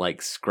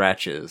welt-like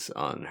scratches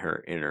on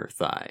her inner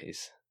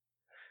thighs.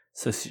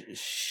 So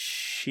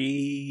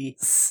she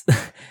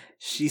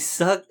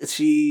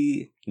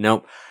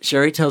Nope.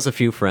 Sherry tells a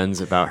few friends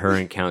about her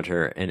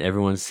encounter, and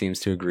everyone seems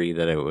to agree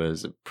that it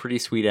was a pretty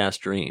sweet-ass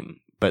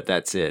dream. But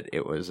that's it.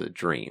 It was a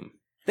dream.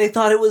 They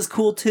thought it was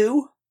cool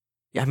too?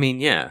 I mean,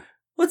 yeah.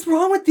 What's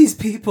wrong with these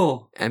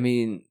people? I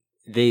mean,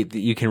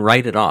 you can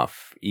write it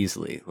off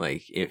easily.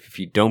 Like, if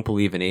you don't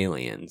believe in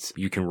aliens,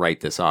 you can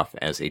write this off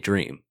as a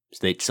dream.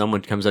 So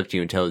someone comes up to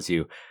you and tells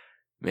you,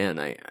 man,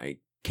 I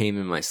came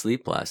in my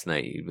sleep last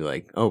night. You'd be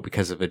like, oh,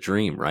 because of a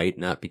dream, right?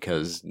 Not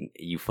because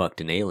you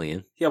fucked an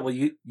alien. Yeah, well,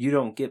 you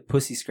don't get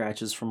pussy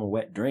scratches from a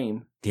wet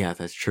dream. Yeah,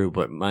 that's true,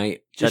 but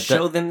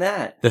show them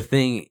that. The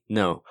thing,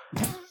 no.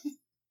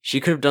 She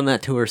could have done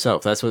that to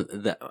herself. That's what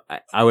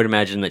I would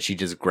imagine, that she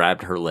just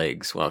grabbed her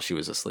legs while she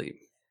was asleep.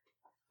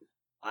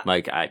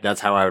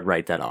 That's how I would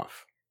write that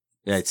off.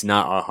 It's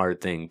not a hard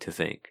thing to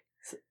think.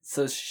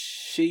 So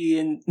she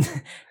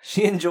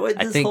enjoyed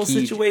this whole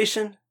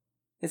situation.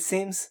 It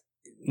seems.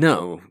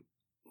 No,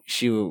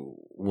 she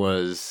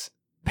was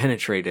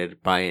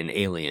penetrated by an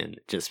alien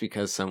just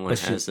because someone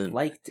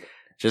liked it.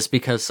 Just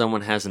because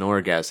someone has an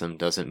orgasm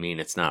doesn't mean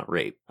it's not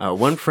rape.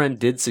 One friend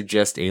did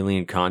suggest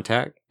alien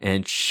contact,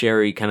 and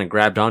Sherry kind of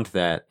grabbed onto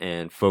that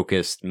and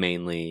focused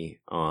mainly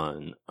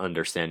on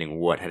understanding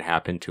what had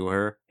happened to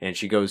her. And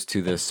she goes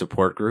to the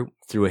support group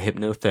through a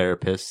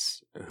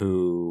hypnotherapist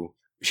who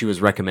she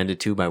was recommended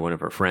to by one of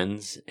her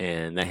friends,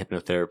 and that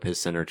hypnotherapist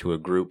sent her to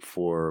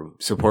a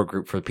support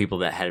group for people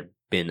that had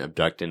been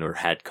abducted or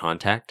had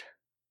contact.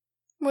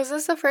 Was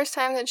this the first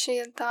time that she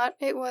had thought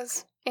it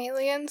was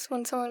aliens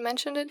when someone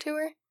mentioned it to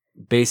her?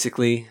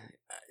 Basically,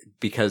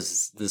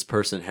 because this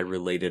person had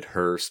related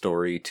her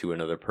story to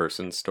another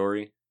person's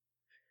story,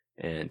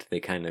 and they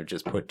kind of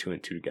just put two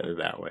and two together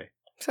that way.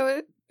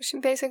 So she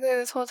basically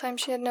this whole time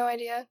she had no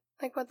idea,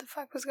 like, what the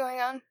fuck was going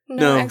on?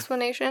 No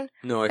explanation?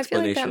 No explanation,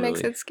 I feel like that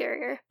really. makes it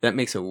scarier. That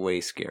makes it way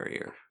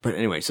scarier. But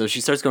anyway, so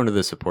she starts going to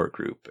the support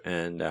group,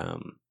 and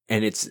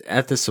it's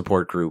at the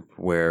support group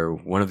where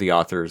one of the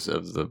authors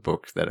of the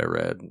book that I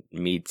read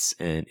meets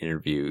and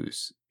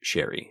interviews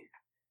Sherry.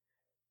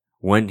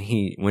 When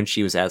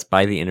she was asked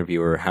by the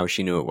interviewer how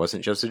she knew it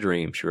wasn't just a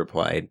dream, she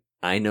replied,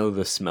 "I know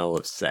the smell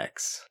of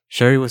sex."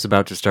 Sherry was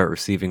about to start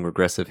receiving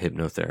regressive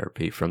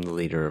hypnotherapy from the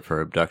leader of her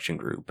abduction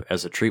group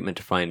as a treatment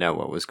to find out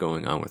what was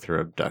going on with her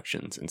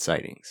abductions and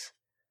sightings.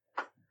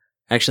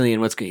 Actually,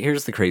 and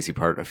here's the crazy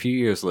part. A few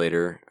years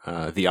later,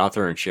 the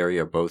author and Sherry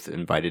are both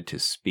invited to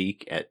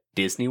speak at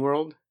Disney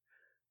World,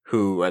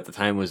 who at the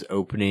time was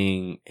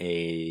opening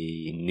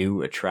a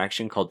new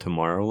attraction called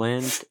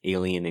Tomorrowland,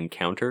 Alien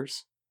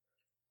Encounters.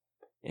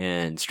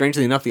 And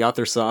strangely enough, the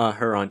author saw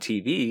her on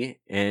TV,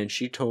 and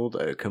she told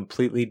a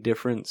completely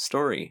different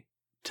story,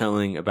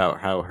 telling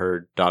about how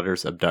her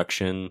daughter's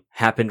abduction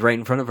happened right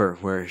in front of her,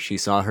 where she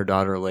saw her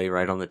daughter lay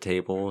right on the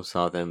table,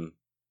 saw them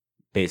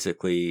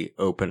basically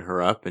open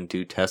her up and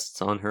do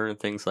tests on her and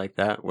things like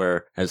that,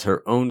 whereas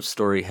her own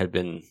story had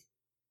been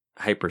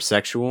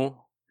hypersexual,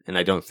 and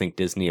I don't think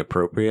Disney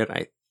appropriate.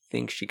 I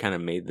think she kind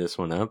of made this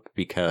one up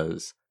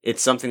because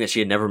it's something that she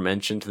had never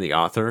mentioned to the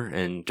author,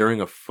 and during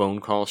a phone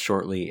call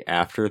shortly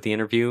after the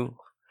interview,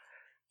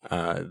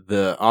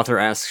 the author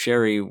asked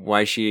Sherry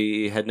why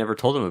she had never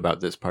told him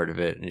about this part of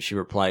it, and she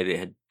replied it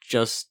had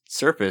just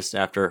surfaced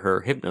after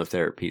her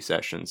hypnotherapy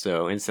session.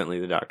 So instantly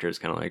the doctor is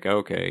kind of like,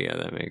 okay, yeah,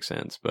 that makes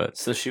sense. But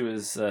so she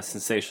was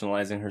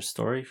sensationalizing her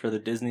story for the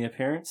Disney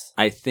appearance?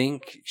 I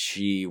think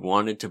she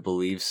wanted to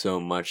believe so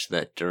much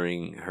that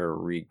during her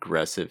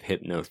regressive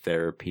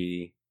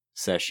hypnotherapy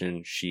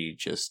session, she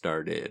just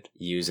started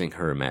using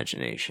her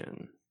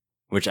imagination,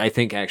 which I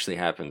think actually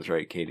happens,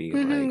 right, Katie?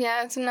 Mm-hmm,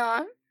 yeah, it's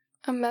not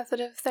a method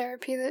of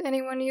therapy that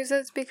anyone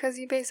uses because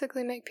you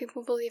basically make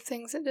people believe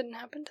things that didn't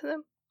happen to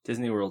them.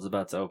 Disney World's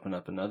about to open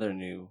up another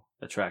new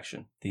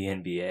attraction, the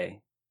NBA.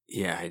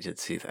 Yeah, I did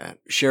see that.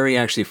 Sherry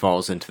actually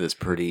falls into this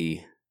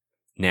pretty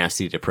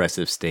nasty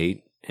depressive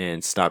state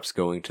and stops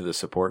going to the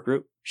support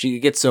group. She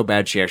gets so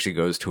bad she actually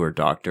goes to her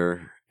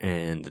doctor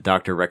and the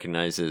doctor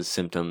recognizes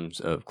symptoms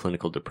of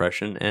clinical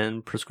depression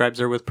and prescribes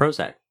her with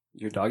Prozac.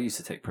 Your dog used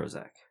to take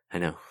Prozac. I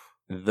know.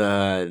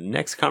 The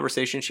next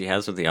conversation she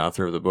has with the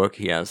author of the book,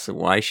 he asks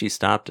why she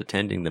stopped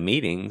attending the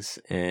meetings,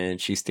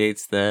 and she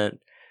states that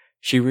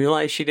she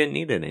realized she didn't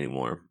need it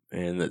anymore,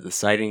 and that the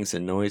sightings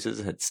and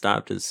noises had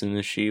stopped as soon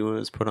as she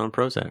was put on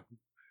Prozac.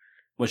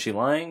 Was she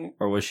lying,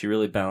 or was she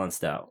really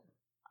balanced out?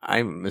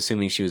 I'm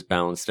assuming she was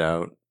balanced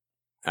out.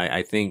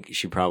 I think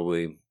she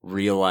probably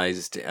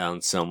realized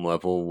on some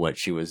level what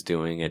she was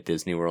doing at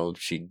Disney World.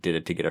 She did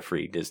it to get a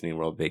free Disney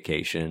World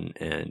vacation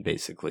and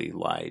basically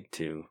lied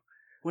to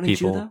Wouldn't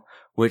people. you, though?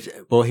 Which,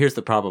 well, here's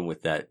the problem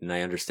with that, and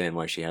I understand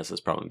why she has this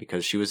problem,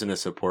 because she was in a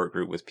support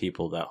group with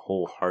people that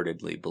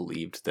wholeheartedly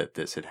believed that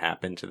this had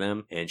happened to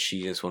them, and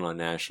she just went on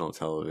national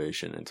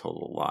television and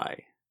told a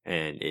lie.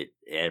 And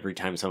every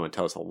time someone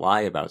tells a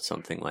lie about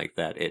something like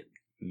that, it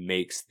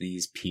makes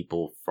these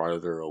people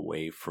farther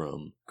away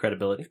from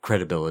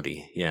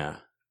Credibility, yeah.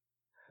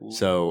 Ooh.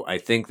 So I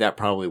think that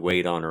probably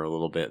weighed on her a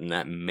little bit, and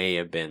that may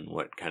have been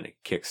what kind of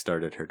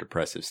kick-started her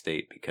depressive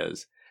state,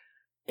 because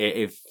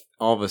if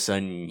all of a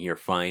sudden you're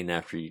fine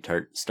after you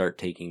start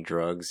taking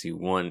drugs, you,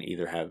 one,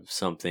 either have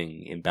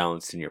something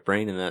imbalanced in your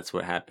brain and that's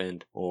what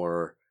happened,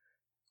 or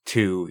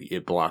two,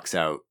 it blocks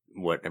out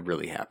what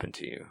really happened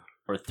to you.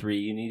 Or 3,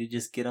 you need to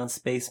just get on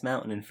Space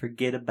Mountain and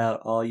forget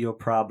about all your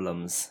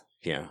problems.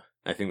 Yeah,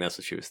 I think that's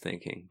what she was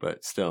thinking.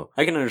 But still,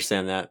 I can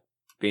understand that,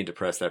 being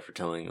depressed after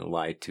telling a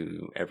lie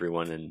to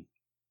everyone and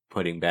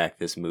putting back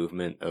this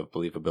movement of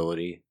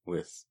believability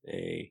with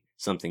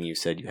something you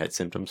said you had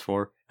symptoms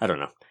for. I don't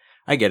know.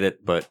 I get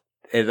it, but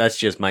that's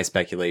just my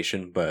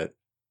speculation, but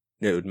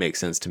it would make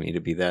sense to me to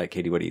be that.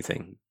 Katie, what do you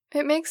think?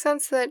 It makes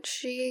sense that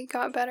she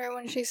got better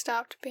when she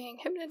stopped being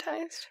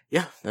hypnotized.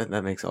 Yeah, that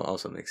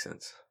also makes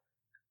sense.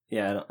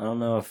 Yeah, I don't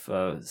know if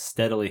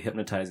steadily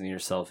hypnotizing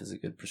yourself is a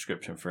good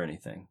prescription for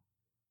anything.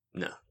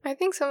 No. I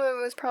think some of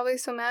it was probably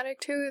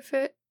somatic too, if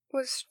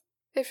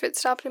it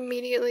stopped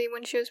immediately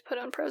when she was put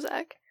on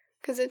Prozac.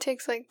 Because it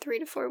takes like 3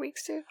 to 4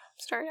 weeks to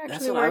start actually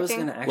That's what working. I was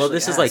going to actually Well,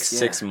 this is ask, like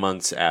 6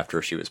 months after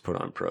she was put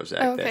on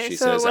Prozac. Okay, that she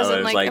so says, it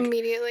wasn't was like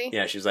immediately.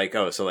 Yeah, she was like,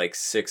 so like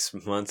 6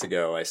 months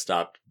ago I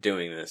stopped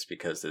doing this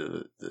because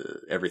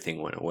everything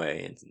went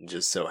away, and it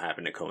just so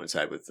happened to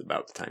coincide with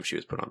about the time she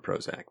was put on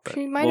Prozac. But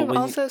She might have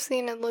also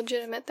seen a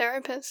legitimate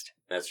therapist.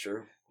 that's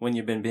true. When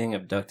you've been being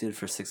abducted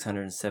for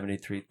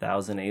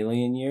 673,000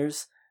 alien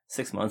years,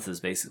 6 months is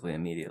basically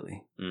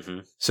immediately. Mm-hmm.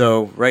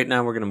 So right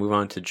now we're going to move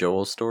on to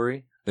Joel's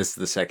story. This is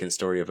the second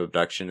story of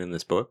abduction in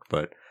this book,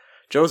 but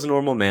Joe's a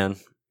normal man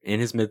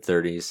in his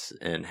mid-30s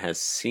and has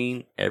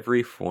seen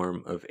every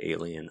form of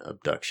alien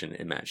abduction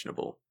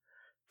imaginable.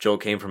 Joel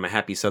came from a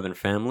happy Southern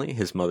family.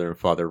 His mother and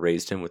father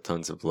raised him with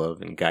tons of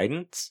love and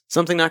guidance,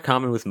 something not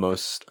common with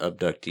most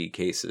abductee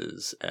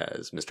cases,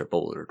 as Mr.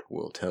 Bullard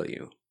will tell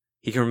you.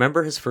 He can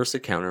remember his first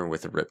encounter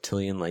with the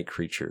reptilian-like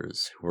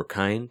creatures who were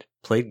kind,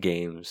 played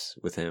games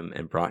with him,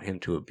 and brought him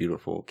to a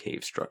beautiful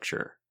cave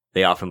structure.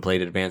 They often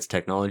played advanced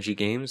technology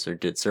games or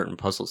did certain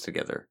puzzles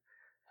together.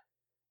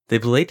 They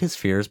allayed his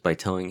fears by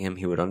telling him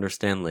he would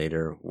understand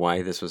later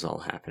why this was all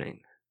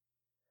happening.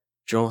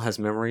 Joel has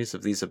memories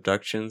of these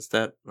abductions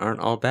that aren't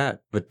all bad,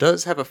 but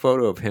does have a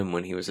photo of him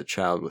when he was a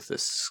child with a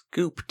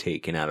scoop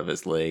taken out of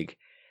his leg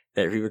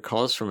that he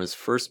recalls from his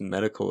first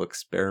medical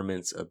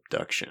experiments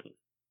abduction.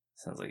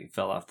 Sounds like he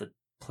fell off the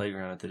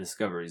playground at the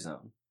Discovery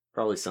Zone.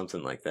 Probably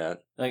something like that.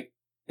 Like,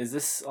 is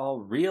this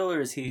all real,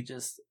 or is he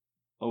just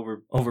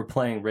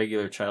overplaying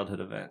regular childhood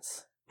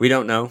events? We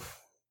don't know,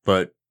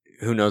 but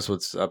who knows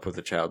what's up with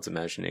a child's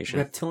imagination.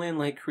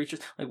 Reptilian-like creatures?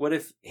 Like, what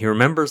if... He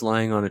remembers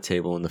lying on a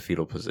table in the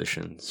fetal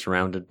position,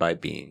 surrounded by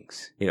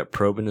beings. He had a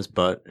probe in his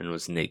butt and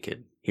was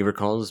naked. He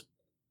recalls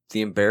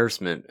the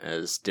embarrassment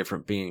as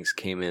different beings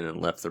came in and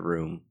left the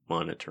room,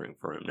 monitoring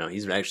for him. Now,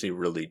 he's actually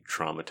really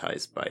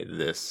traumatized by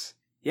this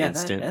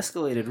instant. That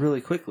escalated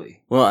really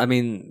quickly. Well, I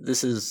mean,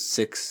 this is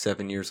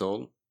 6-7 years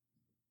old.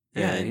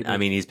 Yeah, And, I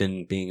mean, he's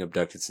been being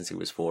abducted since he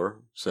was 4,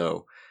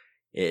 so...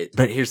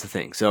 But here's the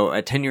thing. So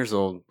at 10 years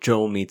old,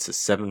 Joel meets a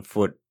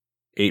 7-foot,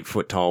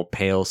 8-foot tall,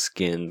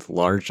 pale-skinned,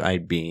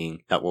 large-eyed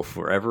being that will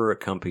forever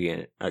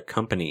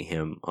accompany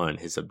him on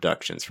his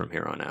abductions from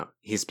here on out.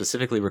 He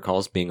specifically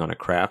recalls being on a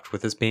craft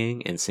with this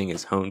being and seeing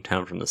his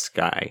hometown from the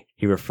sky.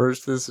 He refers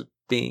to this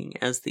being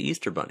as the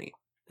Easter Bunny.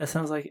 That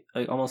sounds like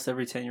almost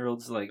every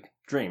 10-year-old's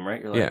dream,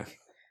 right? You're like, Yeah.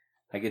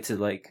 I get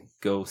to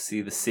go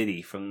see the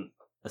city from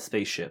a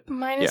spaceship.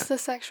 Minus the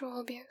sexual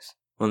abuse.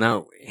 Well,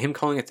 now, him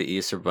calling it the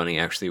Easter Bunny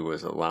actually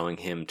was allowing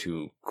him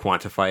to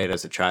quantify it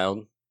as a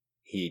child.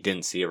 He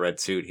didn't see a red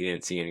suit, he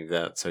didn't see any of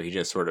that, so he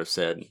just sort of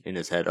said in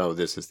his head, oh,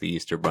 this is the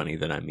Easter Bunny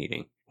that I'm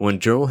meeting. When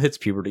Joel hits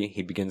puberty,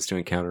 he begins to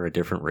encounter a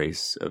different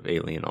race of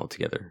alien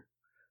altogether.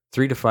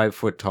 3 to 5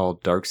 foot tall,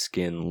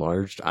 dark-skinned,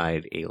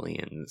 large-eyed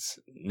aliens.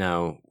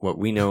 Now, what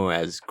we know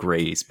as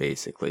Greys,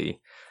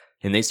 basically.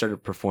 And they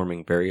started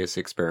performing various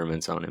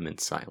experiments on him in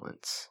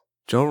silence.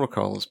 Joel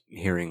recalls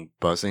hearing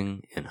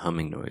buzzing and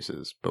humming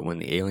noises, but when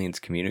the aliens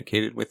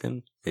communicated with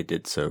him, they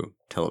did so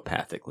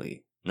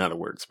telepathically. Not a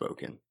word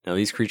spoken. Now,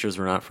 these creatures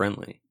were not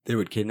friendly. They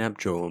would kidnap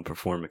Joel and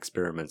perform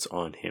experiments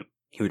on him.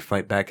 He would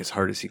fight back as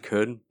hard as he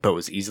could, but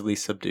was easily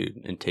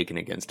subdued and taken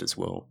against his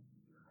will.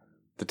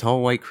 The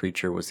tall white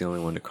creature was the only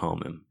one to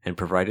calm him, and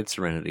provided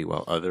serenity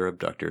while other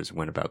abductors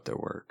went about their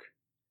work.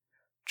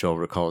 Joel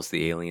recalls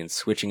the aliens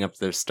switching up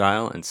their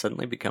style and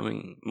suddenly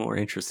becoming more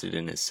interested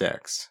in his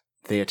sex.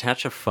 They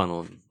attach a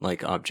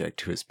funnel-like object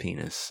to his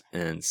penis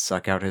and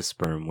suck out his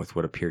sperm with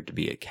what appeared to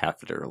be a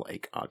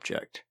catheter-like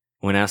object.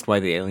 When asked why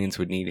the aliens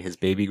would need his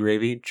baby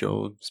gravy,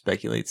 Joel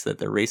speculates that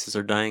their races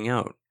are dying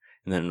out,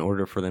 and that in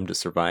order for them to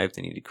survive,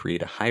 they need to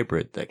create a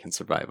hybrid that can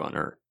survive on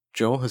Earth.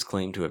 Joel has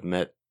claimed to have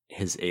met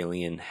his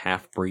alien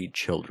half-breed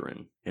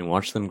children and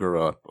watched them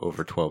grow up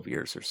over 12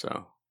 years or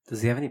so.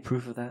 Does he have any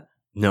proof of that?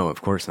 No,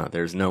 of course not.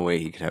 There's no way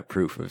he could have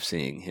proof of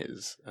seeing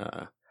his...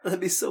 That'd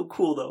be so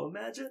cool, though.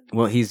 Imagine.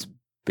 Well, he's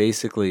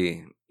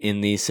basically,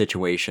 in these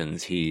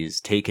situations,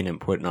 he's taken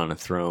and put on a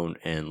throne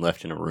and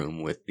left in a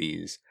room with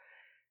these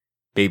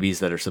babies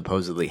that are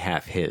supposedly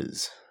half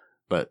his.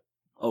 But...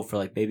 Oh, for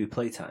like baby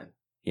playtime.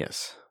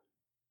 Yes.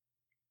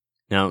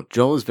 Now,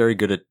 Joel is very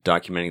good at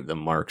documenting the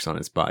marks on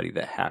his body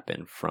that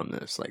happen from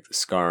this, like the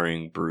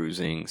scarring,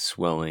 bruising,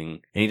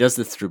 swelling, and he does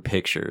this through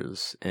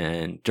pictures.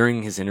 And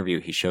during his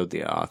interview, he showed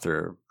the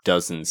author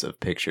dozens of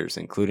pictures,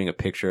 including a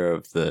picture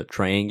of the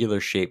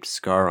triangular-shaped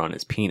scar on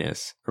his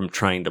penis from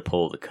trying to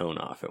pull the cone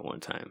off at one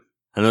time.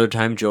 Another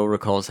time, Joel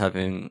recalls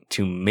having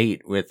to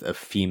mate with a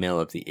female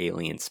of the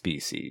alien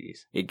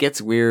species. It gets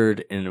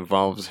weird and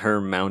involves her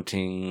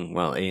mounting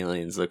while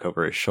aliens look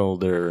over his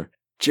shoulder.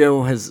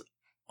 Joe has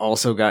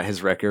also got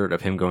his record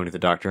of him going to the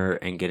doctor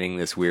and getting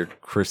this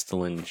weird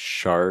crystalline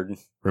shard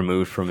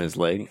removed from his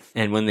leg.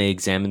 And when they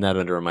examined that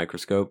under a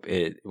microscope,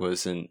 it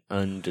was an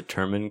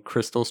undetermined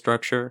crystal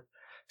structure,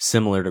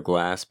 similar to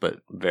glass,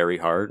 but very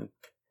hard.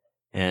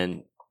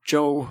 And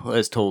Joe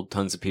has told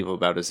tons of people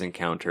about his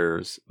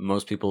encounters.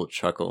 Most people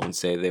chuckle and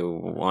say they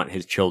want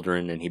his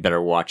children and he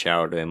better watch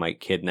out. They might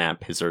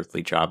kidnap his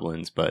earthly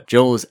joblins. But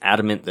Joel is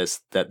adamant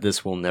that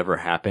this will never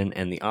happen.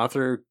 And the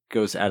author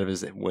goes out of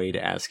his way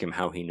to ask him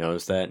how he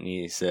knows that. And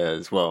he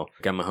says, well,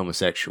 I'm a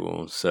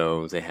homosexual,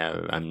 so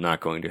I'm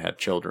not going to have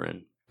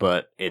children.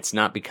 But it's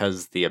not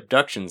because the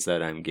abductions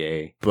that I'm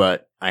gay,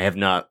 but I have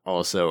not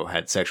also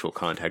had sexual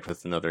contact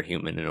with another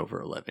human in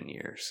over 11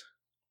 years.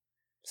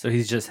 So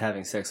he's just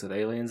having sex with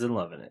aliens and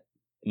loving it.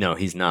 No,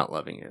 he's not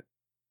loving it.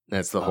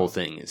 That's the whole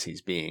thing, is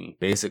he's being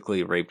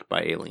basically raped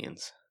by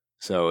aliens.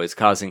 So it's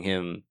causing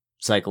him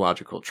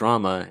psychological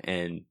trauma,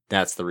 and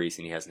that's the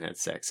reason he hasn't had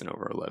sex in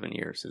over 11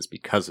 years, is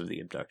because of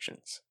the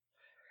abductions.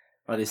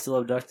 Are they still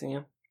abducting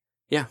him?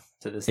 Yeah.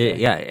 To this day?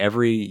 Yeah,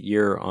 every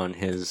year on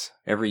his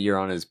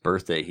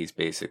birthday, he's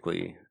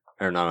basically,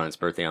 or not on his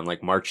birthday, on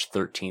like March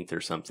 13th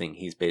or something,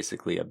 he's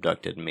basically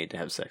abducted and made to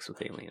have sex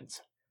with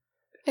aliens.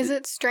 Is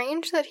it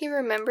strange that he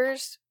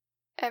remembers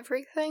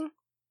everything?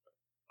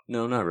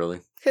 No, not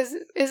really. Because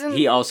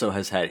he also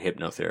has had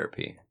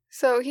hypnotherapy.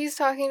 So he's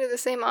talking to the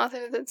same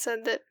author that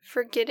said that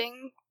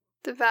forgetting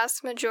the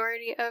vast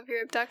majority of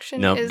your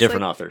abduction is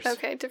different authors.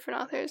 Okay,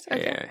 different authors.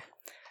 Okay. Yeah.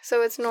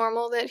 So it's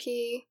normal that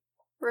he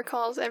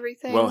recalls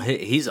everything? Well,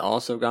 he's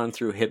also gone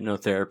through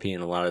hypnotherapy,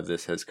 and a lot of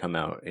this has come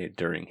out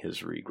during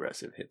his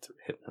regressive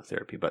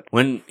hypnotherapy. But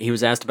when he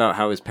was asked about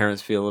how his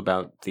parents feel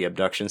about the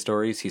abduction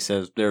stories, he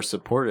says they're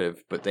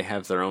supportive, but they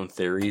have their own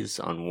theories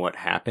on what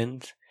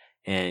happened.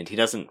 And he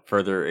doesn't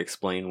further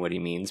explain what he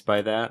means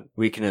by that.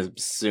 We can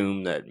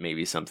assume that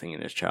maybe something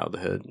in his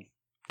childhood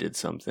did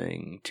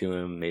something to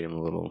him, made him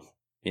a little,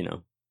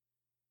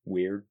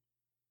 weird.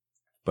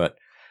 But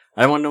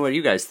I want to know what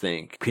you guys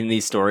think. Can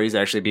these stories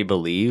actually be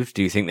believed?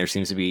 Do you think there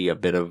seems to be a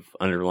bit of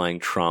underlying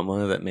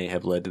trauma that may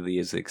have led to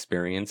these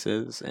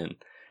experiences? And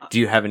do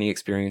you have any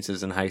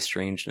experiences in high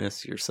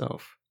strangeness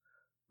yourself?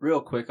 Real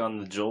quick on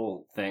the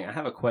Joel thing, I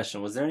have a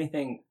question. Was there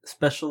anything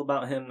special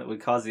about him that would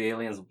cause the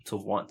aliens to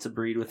want to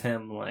breed with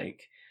him?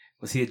 Like,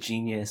 was he a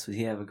genius? Would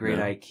he have a great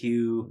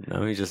IQ?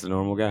 No, he's just a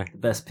normal guy. The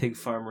best pig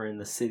farmer in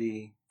the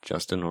city?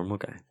 Just a normal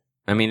guy.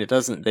 I mean,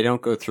 they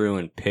don't go through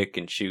and pick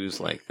and choose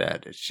like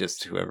that. It's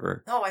just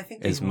whoever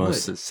is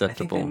most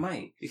susceptible. I think they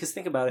might. Because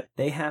think about it.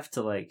 They have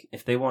to,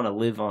 if they want to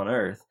live on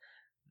Earth,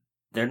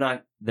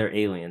 they're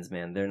aliens,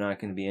 man. They're not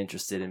going to be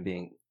interested in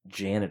being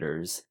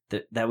janitors.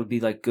 That would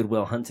be like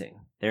Goodwill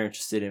Hunting. They're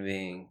interested in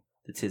being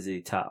the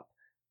tizzity top,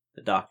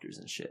 the doctors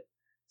and shit.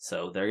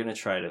 So they're going to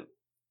try to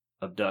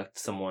abduct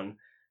someone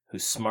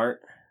who's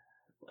smart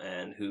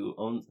and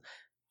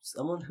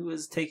someone who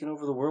has taken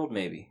over the world,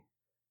 maybe.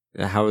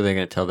 How are they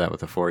going to tell that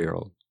with a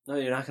 4-year-old? No,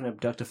 you're not going to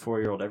abduct a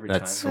 4-year-old every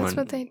That's time. That's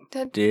what they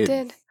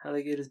did. How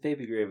they get his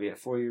baby gravy at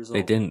 4 years old?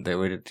 They didn't. They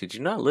waited. Did you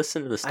not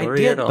listen to the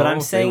story I did, at all? But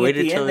I'm saying they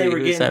waited at the end till they were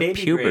he was getting at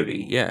baby puberty.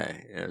 gravy. Yeah,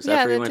 it was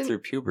after he went through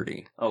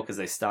puberty. Oh, because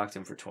they stalked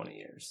him for 20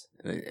 years.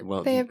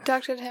 They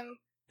abducted him.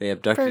 They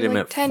abducted him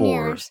at 10 4,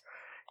 years.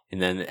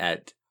 And then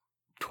at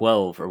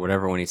 12 or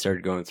whatever, when he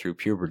started going through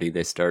puberty,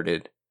 they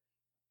started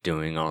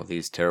doing all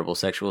these terrible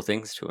sexual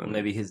things to him.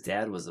 Maybe his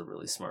dad was a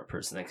really smart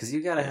person, because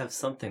you got to have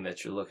something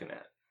that you're looking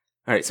at.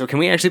 All right, so can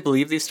we actually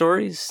believe these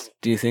stories?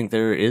 Do you think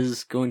there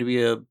is going to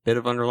be a bit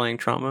of underlying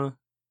trauma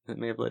that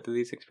may have led to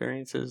these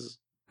experiences?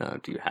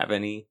 Do you have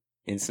any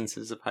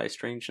instances of high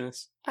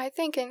strangeness? I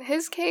think in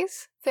his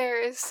case,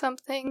 there is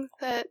something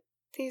that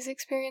these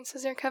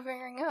experiences are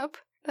covering up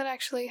that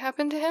actually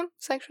happened to him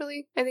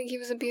sexually. I think he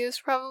was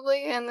abused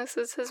probably, and this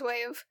is his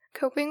way of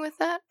coping with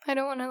that. I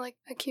don't want to like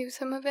accuse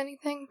him of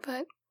anything,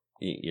 but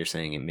You're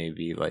saying it may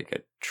be like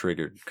a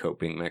triggered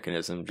coping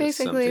mechanism, just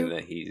basically, something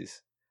that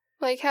he's...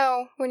 like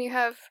how when you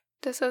have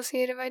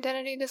dissociative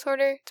identity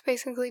disorder, it's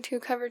basically to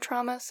cover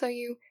trauma, so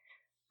you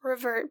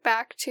revert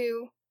back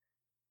to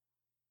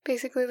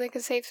basically like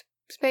a safe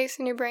space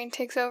and your brain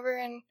takes over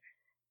and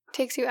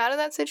takes you out of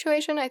that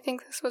situation. I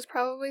think this was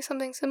probably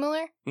something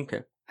similar.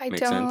 Okay. I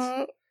Makes don't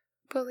sense.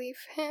 believe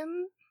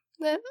him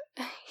that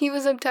he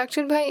was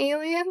abducted by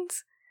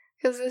aliens,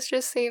 because this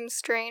just seems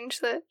strange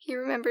that he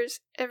remembers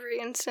every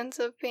instance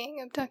of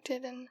being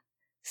abducted and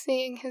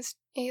seeing his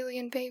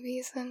alien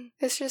babies, and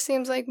this just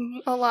seems like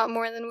a lot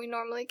more than we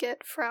normally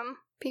get from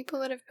people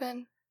that have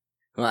been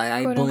Well,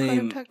 I quote unquote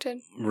blame abducted.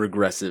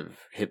 regressive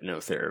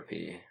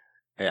hypnotherapy.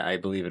 I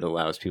believe it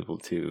allows people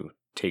to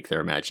take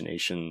their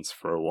imaginations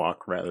for a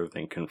walk rather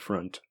than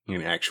confront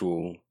an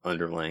actual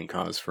underlying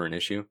cause for an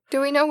issue.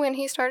 Do we know when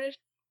he started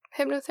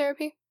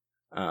hypnotherapy?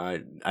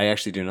 I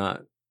actually do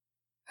not.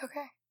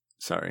 Okay.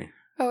 Sorry.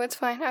 Oh, it's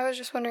fine. I was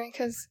just wondering,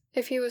 because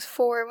if he was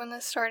 4 when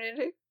this started,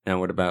 Now,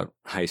 what about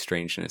high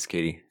strangeness,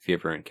 Katie? Have you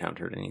ever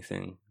encountered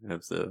anything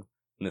of the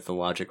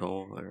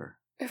mythological or...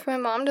 if my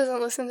mom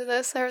doesn't listen to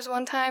this, there was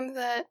one time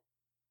that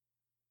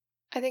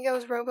I think I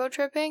was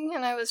robo-tripping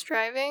and I was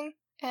driving,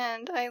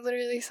 and I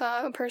literally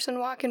saw a person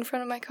walk in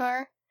front of my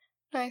car,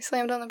 and I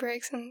slammed on the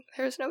brakes and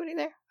there was nobody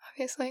there,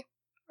 obviously,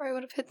 or I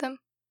would have hit them.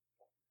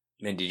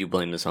 And did you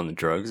blame this on the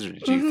drugs, or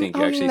did you think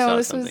you Oh, actually no, saw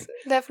this something? was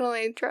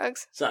definitely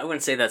drugs. So I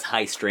wouldn't say that's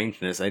high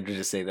strangeness. I'd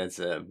just say that's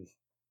a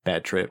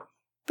bad trip.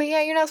 But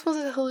yeah, you're not supposed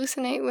to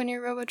hallucinate when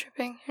you're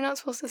robo-tripping. You're not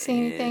supposed to see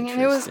anything,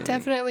 and it was Interesting.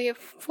 definitely a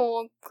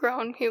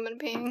full-grown human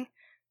being.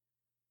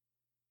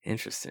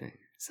 Interesting.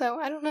 So,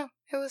 I don't know.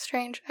 It was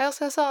strange. I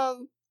also saw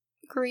a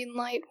green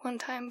light one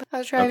time. But I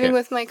was driving Okay.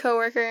 with my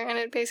coworker, and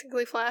it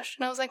basically flashed.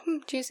 And I was like,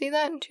 did you see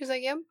that? And she was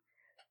like, yep.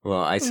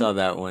 Well, I saw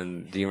that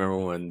one. Do you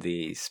remember when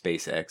the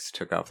SpaceX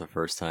took off the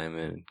first time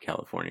in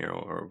California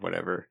or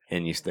whatever?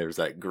 And there was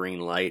that green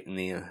light in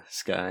the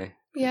sky?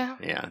 Yeah.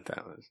 Yeah,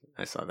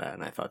 I saw that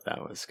and I thought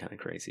that was kind of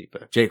crazy.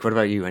 But Jake, what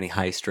about you? Any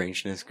high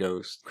strangeness,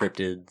 ghosts,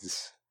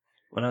 cryptids,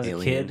 When I was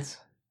aliens? a kid,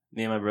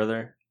 me and my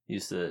brother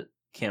used to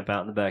camp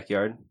out in the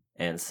backyard,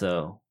 and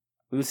so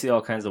we would see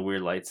all kinds of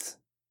weird lights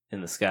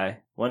in the sky.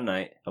 One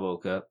night, I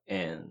woke up,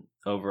 and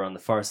over on the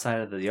far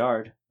side of the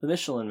yard, the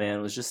Michelin Man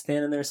was just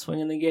standing there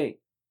swinging the gate.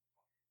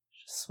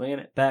 Just swinging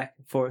it back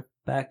and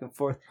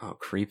forth, Oh,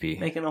 creepy.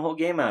 making a whole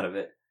game out of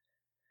it.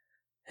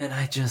 And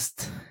I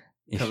just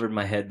covered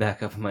my head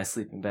back up in my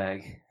sleeping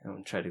bag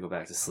and tried to go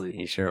back to sleep.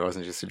 You sure it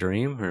wasn't just a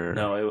dream? Or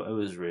No, it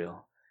was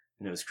real,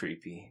 and it was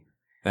creepy.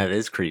 That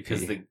is creepy.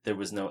 Because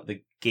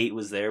the gate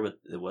was there, but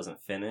it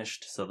wasn't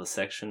finished. So the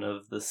section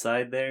of the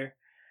side there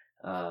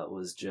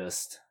was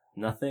just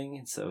nothing.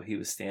 And so he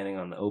was standing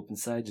on the open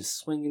side, just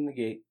swinging the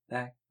gate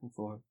back and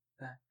forth.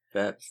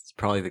 That's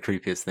probably the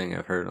creepiest thing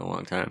I've heard in a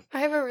long time.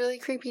 I have a really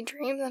creepy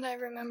dream that I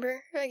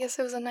remember. I guess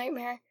it was a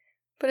nightmare.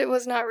 But it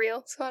was not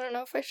real, so I don't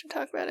know if I should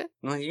talk about it.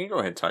 Well, you can go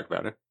ahead and talk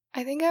about it.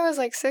 I think I was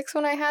like 6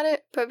 when I had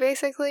it, but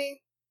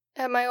basically,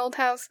 at my old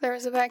house, there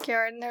was a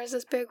backyard, and there was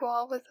this big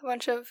wall with a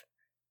bunch of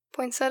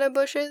poinsettia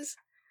bushes,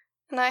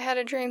 and I had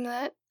a dream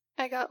that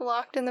I got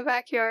locked in the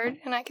backyard,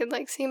 and I could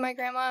like see my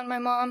grandma and my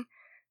mom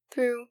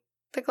through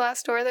the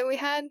glass door that we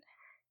had,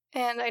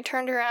 and I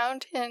turned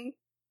around, and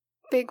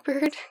Big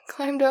Bird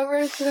climbed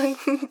over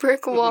the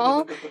brick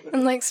wall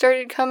and like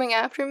started coming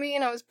after me,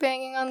 and I was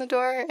banging on the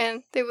door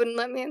and they wouldn't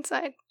let me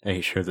inside. Are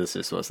you sure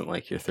this wasn't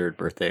like your 3rd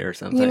birthday or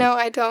something? You know,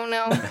 I don't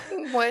know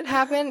what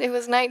happened. It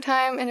was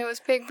nighttime and it was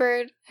Big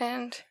Bird,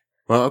 and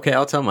Well, okay,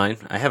 I'll tell mine.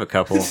 I have a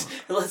couple.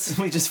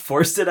 We just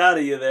forced it out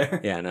of you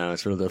there. Yeah, no,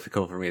 it's real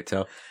difficult for me to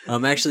tell.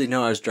 Actually,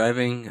 no, I was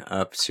driving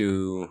up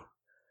to...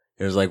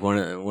 It was like one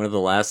of the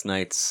last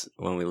nights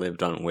when we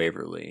lived on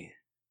Waverly,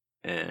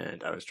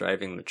 and I was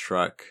driving the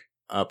truck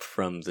up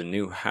from the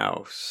new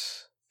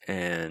house,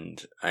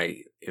 and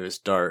it was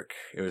dark.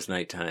 It was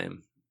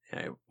nighttime.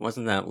 It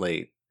wasn't that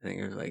late. I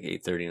think it was like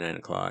 8:30, 9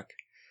 o'clock.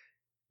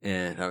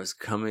 And I was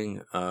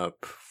coming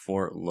up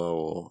Fort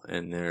Lowell,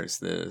 and there's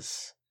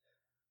this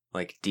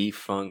like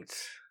defunct,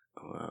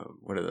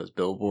 what are those,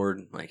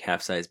 billboard, like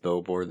half-size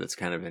billboard that's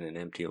kind of in an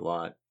empty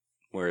lot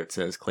where it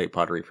says Clay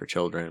Pottery for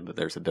Children, but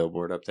there's a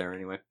billboard up there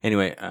anyway.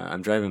 Anyway,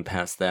 I'm driving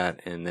past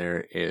that, and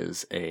there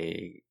is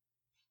a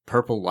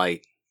purple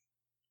light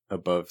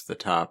above the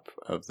top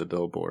of the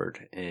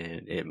billboard,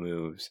 and it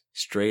moves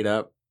straight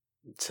up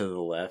to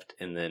the left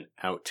and then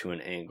out to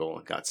an angle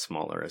and got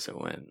smaller as it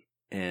went.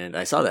 And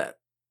I saw that.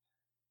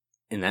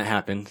 And that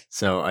happened.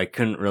 So I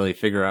couldn't really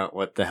figure out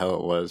what the hell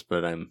it was,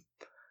 but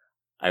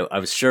I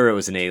was sure it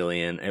was an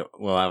alien.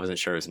 Well, I wasn't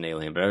sure it was an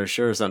alien, but I was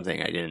sure of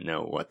something. I didn't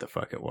know what the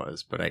fuck it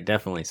was, but I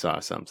definitely saw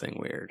something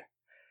weird.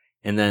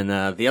 And then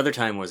the other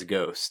time was a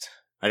ghost.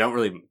 I don't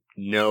really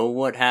know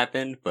what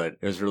happened, but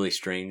it was really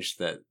strange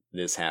that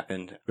this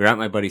happened. We were at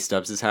my buddy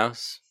Stubbs'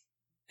 house,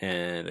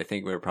 and I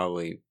think we were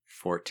probably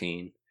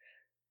 14,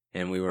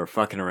 and we were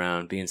fucking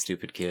around, being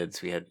stupid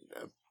kids. We had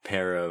a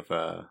pair of,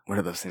 what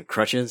are those things,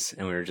 crutches,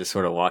 and we were just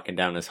sort of walking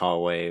down this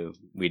hallway.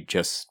 We'd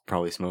just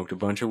probably smoked a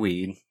bunch of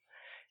weed,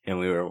 and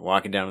we were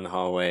walking down in the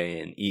hallway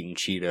and eating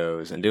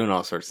Cheetos and doing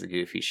all sorts of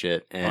goofy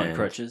shit. And, On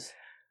crutches?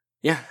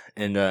 Yeah,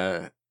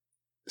 and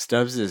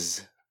Stubbs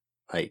is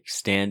like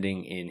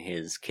standing in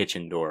his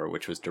kitchen door,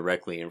 which was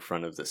directly in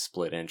front of the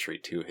split entry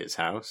to his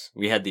house.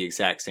 We had the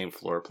exact same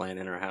floor plan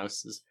in our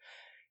houses,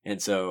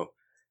 and so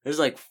there's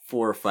like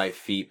 4 or 5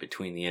 feet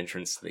between the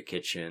entrance to the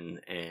kitchen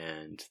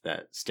and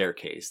that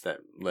staircase that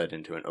led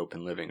into an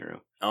open living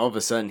room. All of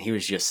a sudden, he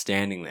was just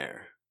standing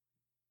there,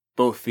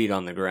 both feet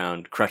on the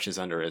ground, crutches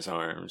under his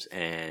arms,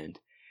 and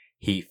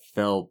he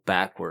fell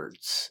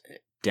backwards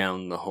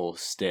down the whole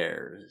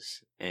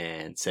stairs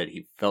and said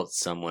he felt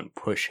someone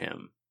push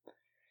him.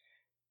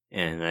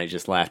 And I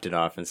just laughed it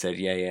off and said,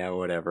 yeah,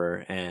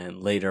 whatever. And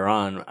later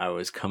on, I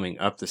was coming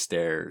up the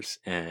stairs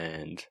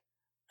and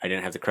I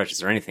didn't have the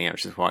crutches or anything. I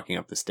was just walking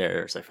up the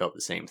stairs. I felt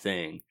the same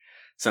thing.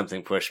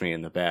 Something pushed me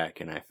in the back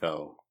and I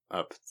fell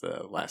up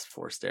the last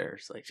 4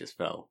 stairs. Like, just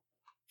fell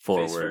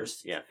forward. Face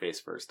first? Yeah,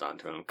 face first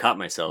onto him. Caught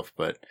myself,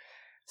 but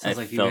Sounds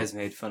like you guys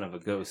made fun of a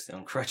ghost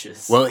on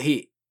crutches. Well,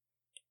 he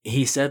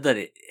said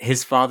that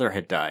his father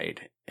had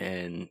died,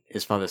 and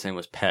his father's name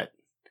was Pet.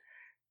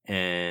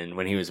 And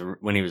when he was a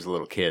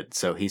little kid,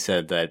 so he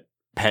said that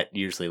Pet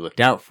usually looked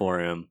out for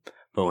him,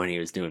 but when he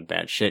was doing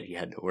bad shit, he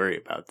had to worry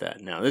about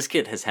that. Now, this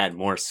kid has had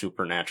more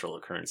supernatural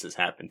occurrences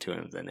happen to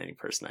him than any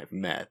person I've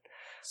met.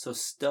 So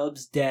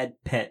Stubbs' dad,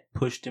 Pet,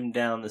 pushed him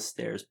down the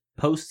stairs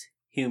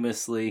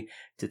posthumously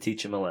to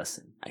teach him a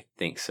lesson. I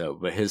think so,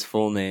 but his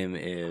full name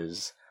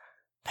is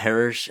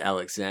Parrish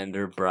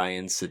Alexander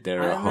Brian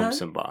Sedera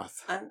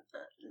Holmsenboth.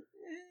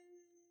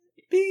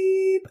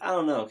 Beep. I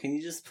don't know. Can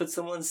you just put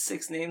someone's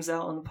 6 names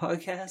out on the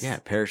podcast? Yeah,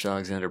 Parrish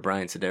Alexander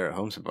Brian Sedera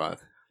Holmsenboth.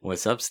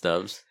 What's up,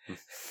 Stubbs?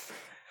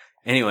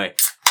 Anyway,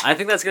 I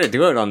think that's going to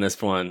do it on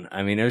this one.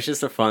 I mean, it was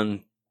just a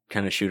fun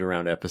kind of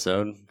shoot-around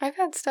episode. I've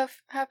had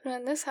stuff happen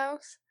in this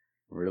house.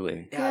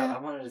 Really? Yeah, I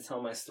wanted to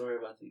tell my story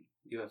about the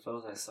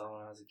UFOs I saw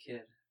when I was a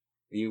kid.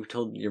 You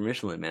told your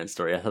Michelin Man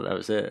story. I thought that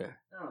was it.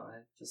 No,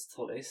 I just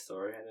told a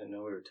story. I didn't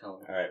know we were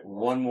telling. All right,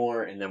 one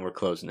more, and then we're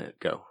closing it.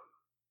 Go.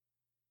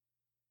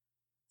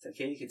 So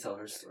Katie can tell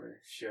her story.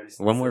 She already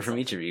one more from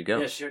each of you.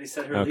 Go. Yeah, she already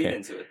said her lead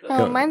into it, though.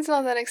 Oh, mine's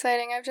not that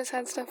exciting. I've just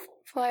had stuff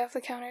fly off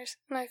the counters,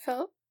 and I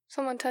felt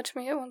someone touch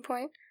me at one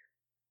point.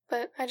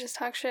 But I just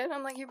talk shit.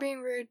 I'm like, you're being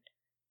rude.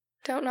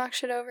 Don't knock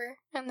shit over.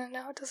 And then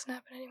now it doesn't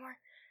happen anymore.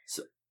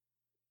 So,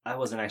 I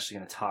wasn't actually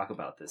going to talk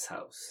about this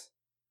house.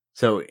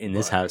 So, in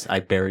this house, I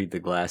buried the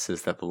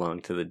glasses that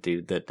belonged to the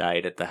dude that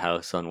died at the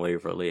house on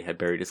Waverly. I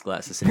buried his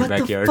glasses in your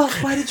backyard. What the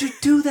fuck? Why did you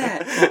do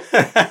that?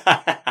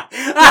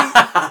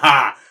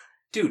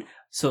 Dude,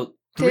 so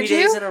 3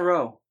 days in a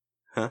row.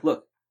 Huh?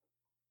 Look,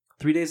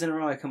 3 days in a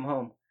row I come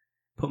home,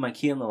 put my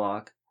key in the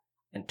lock,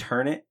 and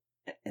turn it,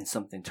 and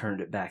something turned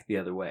it back the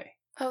other way.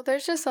 Oh,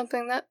 there's just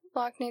something. That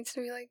lock needs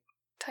to be, like,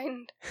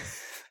 tightened.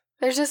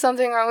 There's just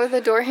something wrong with the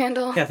door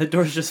handle. Yeah, the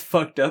door's just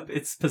fucked up.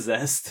 It's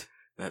possessed.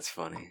 That's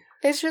funny.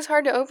 It's just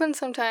hard to open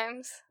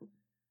sometimes.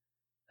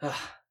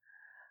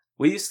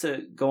 We used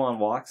to go on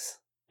walks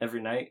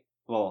every night.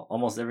 Well,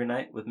 almost every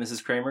night with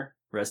Mrs. Kramer.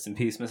 Rest in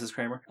peace, Mrs.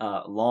 Kramer.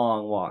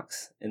 Long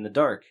walks in the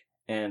dark.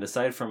 And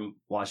aside from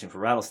watching for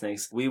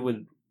rattlesnakes, we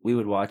would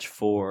watch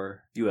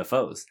for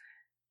UFOs.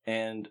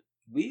 And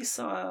we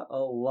saw a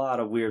lot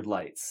of weird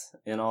lights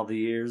in all the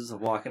years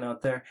of walking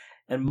out there.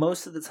 And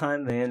most of the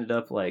time they ended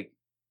up like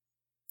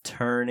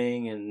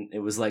turning and it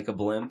was like a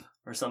blimp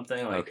or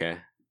something. Like, okay.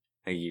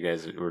 Like you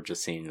guys were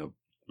just seeing a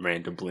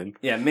random blimp?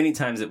 Yeah, many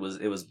times it was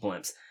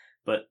blimps.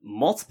 But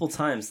multiple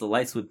times the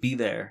lights would be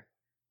there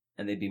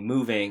and they'd be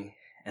moving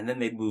and then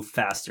they'd move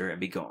faster and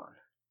be gone.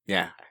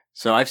 Yeah.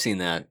 So I've seen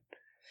that.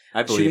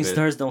 I believe Shooting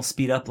stars don't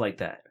speed up like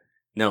that.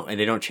 No, and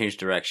they don't change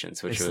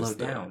directions, which they was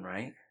slow down,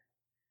 right?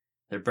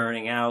 They're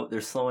burning out.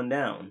 They're slowing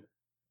down.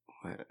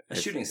 A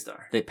shooting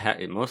star.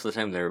 Most of the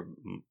time they're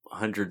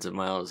hundreds of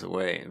miles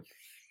away and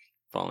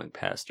falling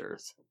past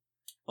Earth.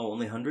 Oh,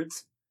 only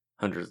hundreds?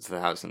 Hundreds of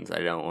thousands. I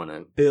don't want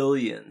to.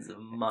 Billions of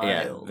miles.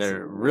 Yeah,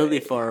 they're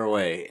really far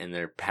away and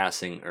they're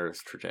passing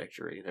Earth's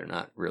trajectory. They're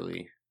not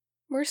really.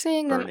 We're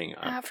seeing them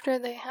up. after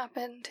they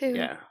happen too.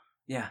 Yeah.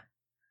 Yeah.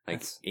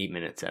 Like 8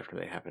 minutes after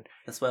they happen.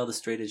 That's why all the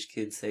straight edge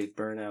kids say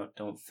burn out,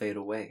 don't fade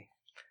away.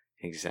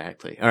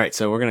 Exactly. All right,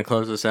 so we're going to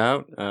close this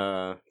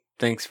out.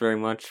 Thanks very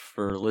much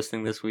for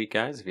listening this week,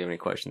 guys. If you have any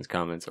questions,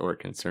 comments, or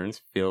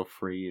concerns, feel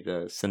free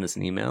to send us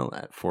an email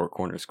at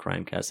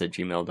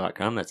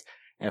fourcornerscrimecast@gmail.com. That's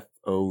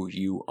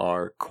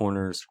FOUR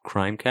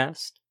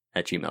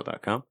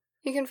cornerscrimecast@gmail.com.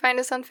 You can find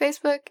us on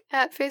Facebook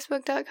at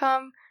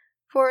facebook.com/.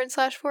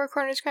 /Four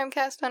Corners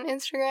Crimecast on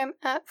Instagram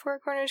at Four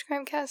Corners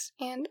Crimecast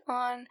and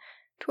on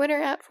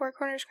Twitter at Four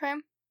Corners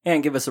Crime.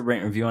 And give us a rate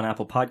and review on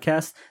Apple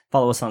Podcasts.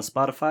 Follow us on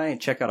Spotify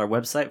and check out our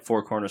website,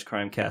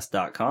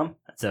 fourcornerscrimecast.com.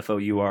 That's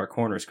FOUR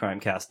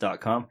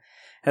cornerscrimecast.com.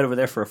 Head over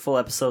there for a full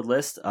episode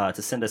list,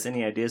 to send us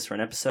any ideas for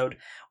an episode,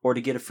 or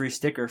to get a free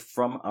sticker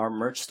from our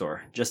merch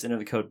store. Just enter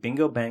the code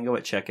BINGOBANGO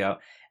at checkout,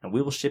 and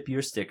we will ship you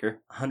your sticker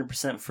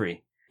 100%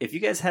 free. If you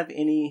guys have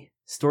any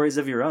stories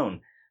of your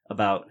own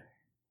about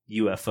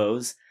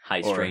UFOs,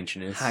 high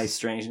strangeness,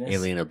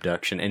 alien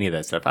abduction, any of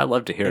that stuff, I'd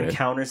love to hear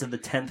encounters of the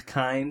 10th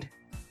kind,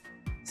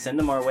 send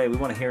them our way. We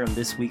want to hear them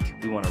this week.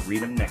 We want to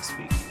read them next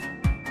week.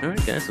 All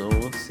right, guys. Well,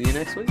 we'll see you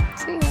next week.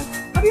 See ya.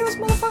 Adios,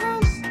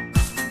 motherfuckers!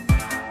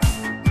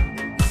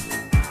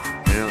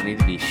 I don't need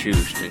to be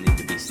shooshed. I need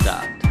to be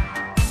stopped.